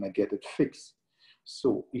garage and I get it fixed.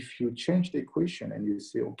 So if you change the equation and you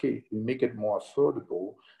say, okay, we make it more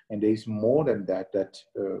affordable, and there is more than that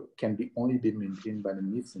can only be maintained by the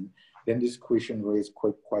Nissan, then this question raised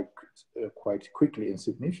quite quickly and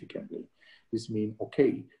significantly. This means,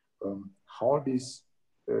 okay, how this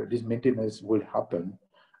maintenance will happen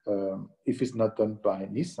if it's not done by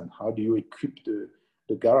Nissan? How do you equip the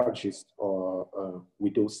garages or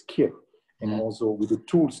with those skills and also with the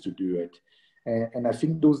tools to do it? And I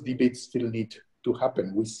think those debates still need to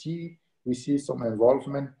happen. We see some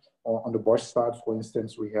involvement on the Bosch side. For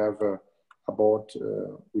instance, we have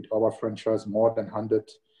with our franchise more than 100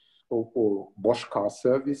 or Bosch car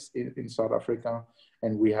service in South Africa.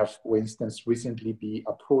 And we have, for instance, recently been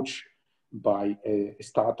approached by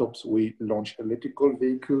startups. We launched electrical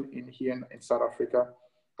vehicle here in South Africa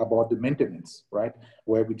about the maintenance, right?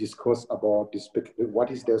 Where we discuss about the spec, what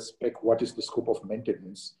is their spec, what is the scope of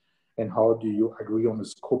maintenance, and how do you agree on the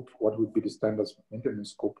scope, what would be the standards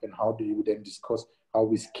maintenance scope, and how do you then discuss how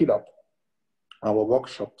we skill up our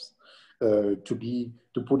workshops to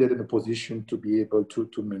put it in a position to be able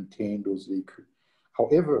to maintain those vehicles.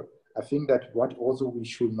 However, I think that what also we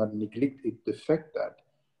should not neglect is the fact that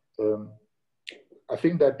I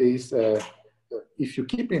think that there is, if you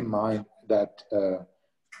keep in mind that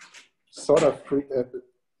South Africa,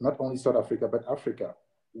 not only South Africa, but Africa,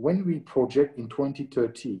 when we project in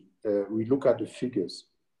 2030, we look at the figures,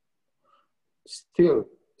 still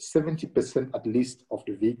 70% at least of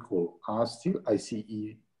the vehicle are still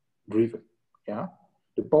ICE driven, yeah?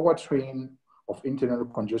 The powertrain of internal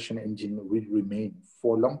combustion engine will remain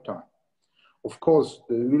for a long time. Of course,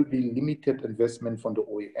 there will be limited investment from the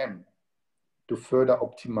OEM to further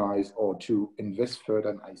optimize or to invest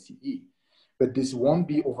further in ICE. But this won't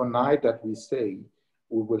be overnight that we say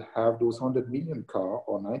we will have those 100 million car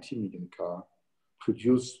or 90 million car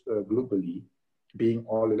produced globally being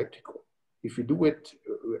all electrical. If you do it,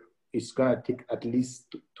 it's gonna take at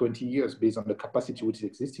least 20 years based on the capacity which is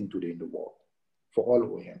existing today in the world for all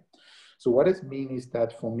OEM. So what it means is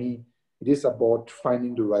that for me, it is about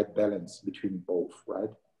finding the right balance between both, right?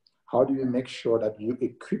 How do you make sure that you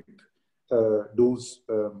equip those,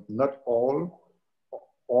 not all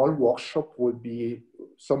workshop will be,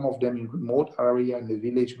 some of them in remote area in the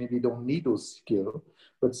village maybe don't need those skills,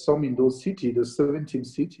 but some in those cities, the 17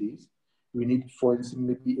 cities, we need, for instance,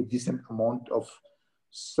 maybe a decent amount of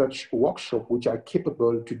such workshop which are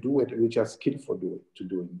capable to do it, which are skillful to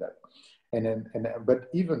doing that. But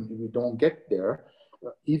even if we don't get there,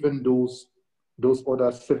 even those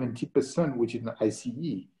other 70% which is in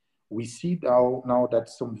ICE, we see now that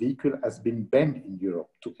some vehicle has been banned in Europe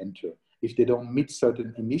to enter if they don't meet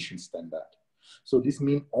certain emission standard. So this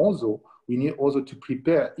means also, we need also to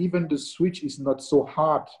prepare, even the switch is not so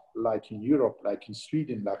hard like in Europe, like in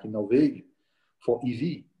Sweden, like in Norway for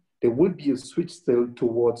EV. There will be a switch still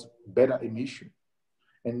towards better emission.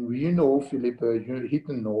 And you know, Philippe, you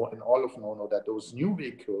know, and all of know that those new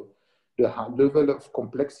vehicles, the level of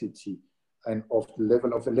complexity and of the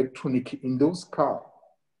level of electronic in those cars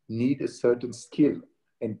need a certain skill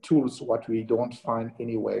and tools what we don't find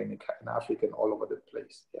anywhere in Africa and all over the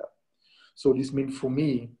place. Yeah. So this means for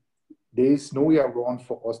me, there is no way around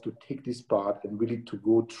for us to take this part and really to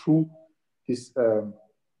go through this,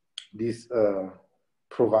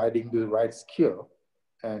 providing the right skill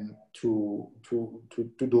and to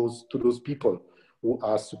those people who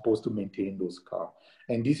are supposed to maintain those cars.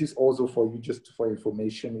 And this is also for you, just for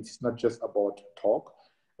information, it's not just about talk.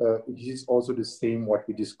 This is also the same what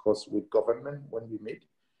we discussed with government when we meet.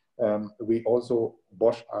 We also,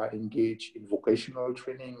 Bosch are engaged in vocational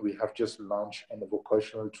training. We have just launched a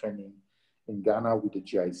vocational training in Ghana with the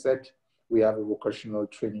GIZ. We have a vocational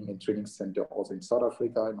training and training center also in South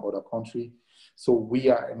Africa and other countries. So we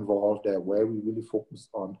are involved there, where we really focus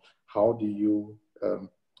on how do you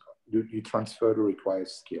transfer the required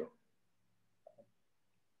skill.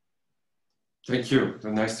 Thank you.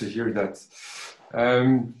 Nice to hear that.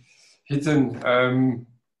 Hiten,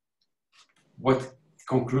 what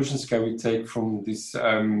conclusions can we take from this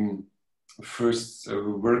first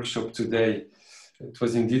workshop today? It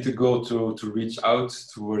was indeed a goal to reach out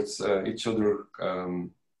towards each other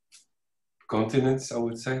continents, I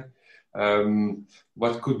would say.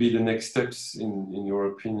 What could be the next steps in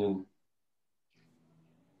your opinion?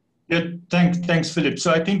 Yeah, thanks, Philip.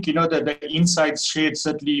 So I think, that the insights shared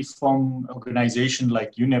certainly from organization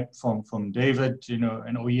like UNEP, from David,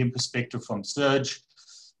 an OEM perspective from Serge,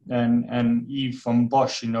 and Eve from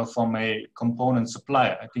Bosch, from a component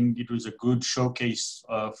supplier. I think it was a good showcase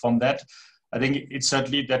from that. I think it's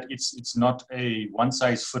certainly that it's not a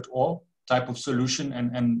one-size-fits-all type of solution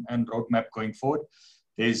and roadmap going forward.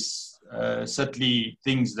 There's certainly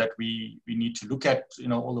things that we need to look at,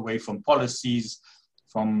 all the way from policies,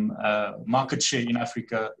 from market share in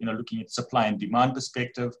Africa, looking at supply and demand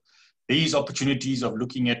perspective. These opportunities of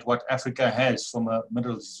looking at what Africa has from a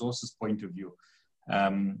mineral resources point of view.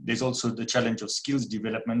 There's also the challenge of skills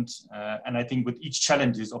development. And I think with each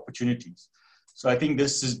challenge, there's opportunities. So I think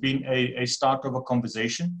this has been a start of a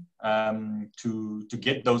conversation to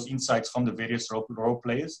get those insights from the various role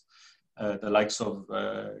players, the likes of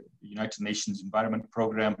the United Nations Environment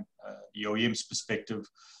Programme, the OEM's perspective,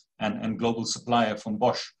 and global supplier from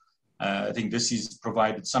Bosch. I think this has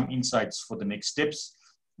provided some insights for the next steps,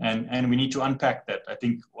 and we need to unpack that. I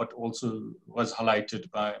think what also was highlighted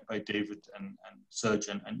by David and Serge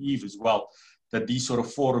and Eve as well, that these sort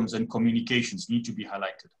of forums and communications need to be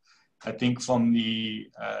highlighted. I think from the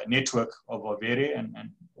network of AVERE and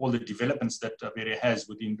all the developments that AVERE has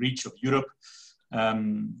within reach of Europe,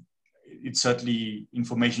 it's certainly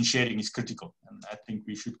information sharing is critical. And I think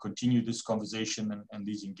we should continue this conversation and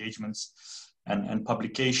these engagements and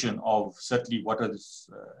publication of certainly what are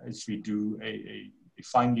as we do a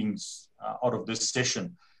findings out of this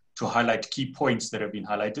session to highlight key points that have been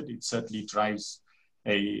highlighted. It certainly drives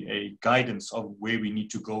a guidance of where we need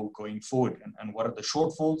to go going forward and what are the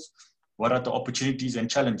shortfalls, what are the opportunities and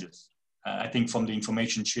challenges. I think from the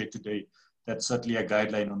information shared today, that's certainly a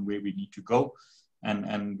guideline on where we need to go.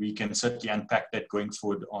 And we can certainly unpack that going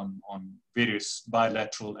forward on various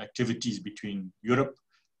bilateral activities between Europe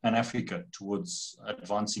and Africa towards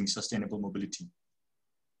advancing sustainable mobility.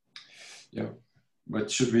 Yeah,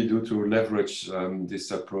 what should we do to leverage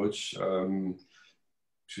this approach?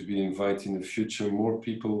 Should we invite in the future more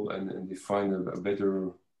people and define a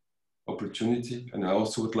better opportunity? And I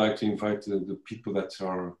also would like to invite the people that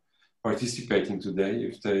are participating today,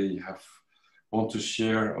 if they want to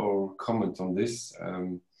share or comment on this.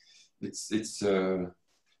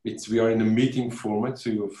 We are in a meeting format, so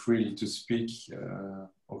you're free to speak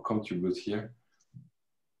or contribute here.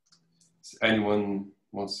 Does anyone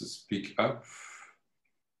wants to speak up?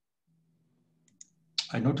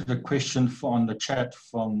 I noted a question on the chat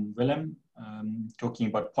from Willem, talking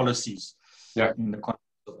about policies in the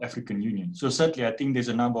context of African Union. So certainly, I think there's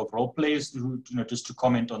a number of role players who, just to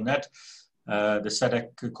comment on that. The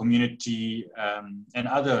SADC community and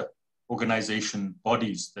other organization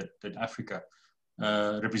bodies that Africa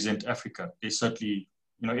represent Africa. They certainly,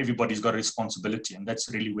 everybody's got a responsibility, and that's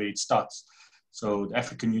really where it starts. So the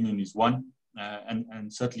African Union is one,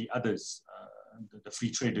 and certainly others. The free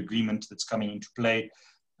trade agreement that's coming into play,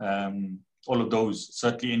 all of those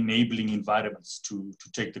certainly enabling environments to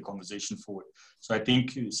take the conversation forward. So I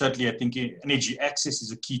think energy access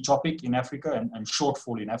is a key topic in Africa and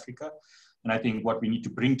shortfall in Africa. And I think what we need to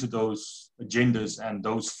bring to those agendas and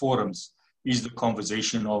those forums is the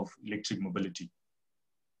conversation of electric mobility.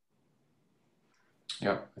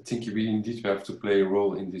 Yeah, I think we indeed have to play a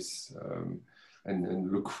role in this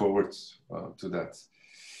and look forward to that.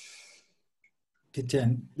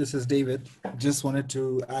 Hiten, this is David. Just wanted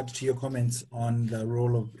to add to your comments on the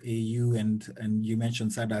role of AU and you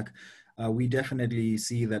mentioned SADC. We definitely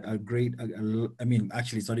see that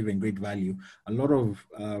actually it's not even great value. A lot of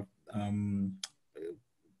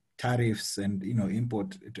tariffs and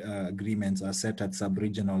import agreements are set at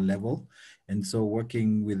sub-regional level, and so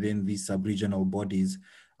working within these sub-regional bodies,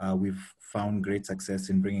 we've found great success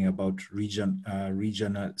in bringing about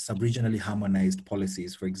sub-regionally harmonized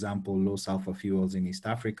policies. For example, low sulfur fuels in East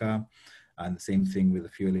Africa, and the same thing with the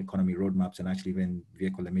fuel economy roadmaps and actually even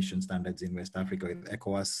vehicle emission standards in West Africa with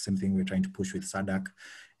ECOWAS. Same thing we're trying to push with SADC,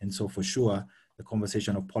 and so for sure the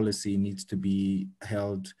conversation of policy needs to be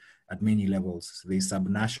held at many levels. There's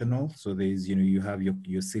subnational, so there's, you know, you have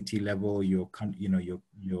your city level, your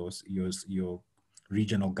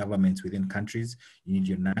regional governments within countries. You need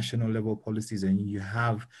your national level policies, and you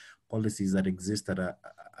have policies that exist at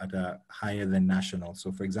a higher than national.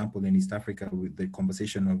 So for example, in East Africa, with the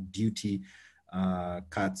conversation of duty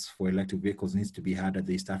cuts for electric vehicles needs to be had at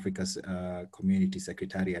the East Africa's Community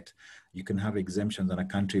Secretariat. You can have exemptions on a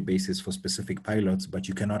country basis for specific pilots, but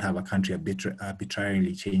you cannot have a country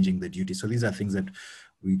arbitrarily changing the duty. So these are things that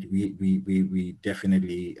we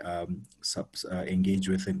definitely engage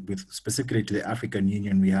with, and with specifically to the African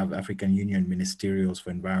Union. We have African Union ministerials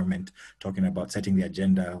for environment talking about setting the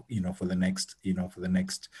agenda, you know, for the next, you know, for the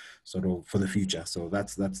next sort of, for the future. So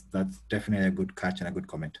that's definitely a good catch and a good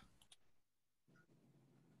comment.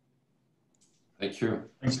 Thank you.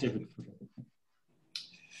 Thanks, David.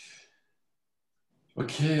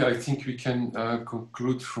 Okay, I think we can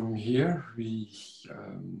conclude from here. We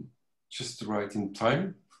just right in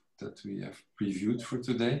time that we have previewed for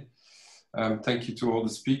today. Thank you to all the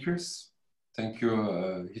speakers. Thank you,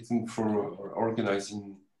 Hiten, for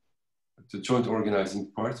organizing the joint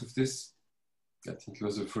organizing part of this. I think it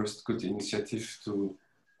was the first good initiative to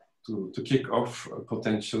kick off a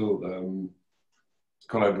potential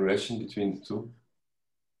collaboration between the two.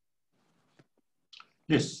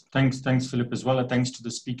 Yes, thanks, Philip, as well. And thanks to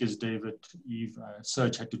the speakers, David, Eve,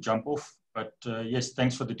 Serge had to jump off. But yes,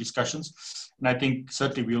 thanks for the discussions. And I think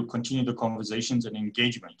certainly we'll continue the conversations and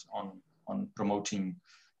engagement on promoting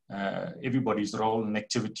everybody's role and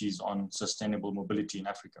activities on sustainable mobility in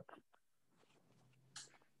Africa.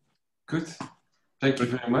 Good. Thank you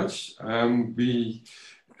very much. Thank you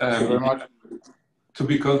very much. To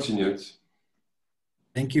be continued.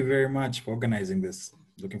 Thank you very much for organizing this.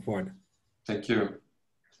 Looking forward. Thank you.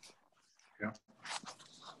 Yeah.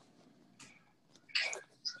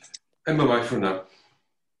 And bye-bye for now.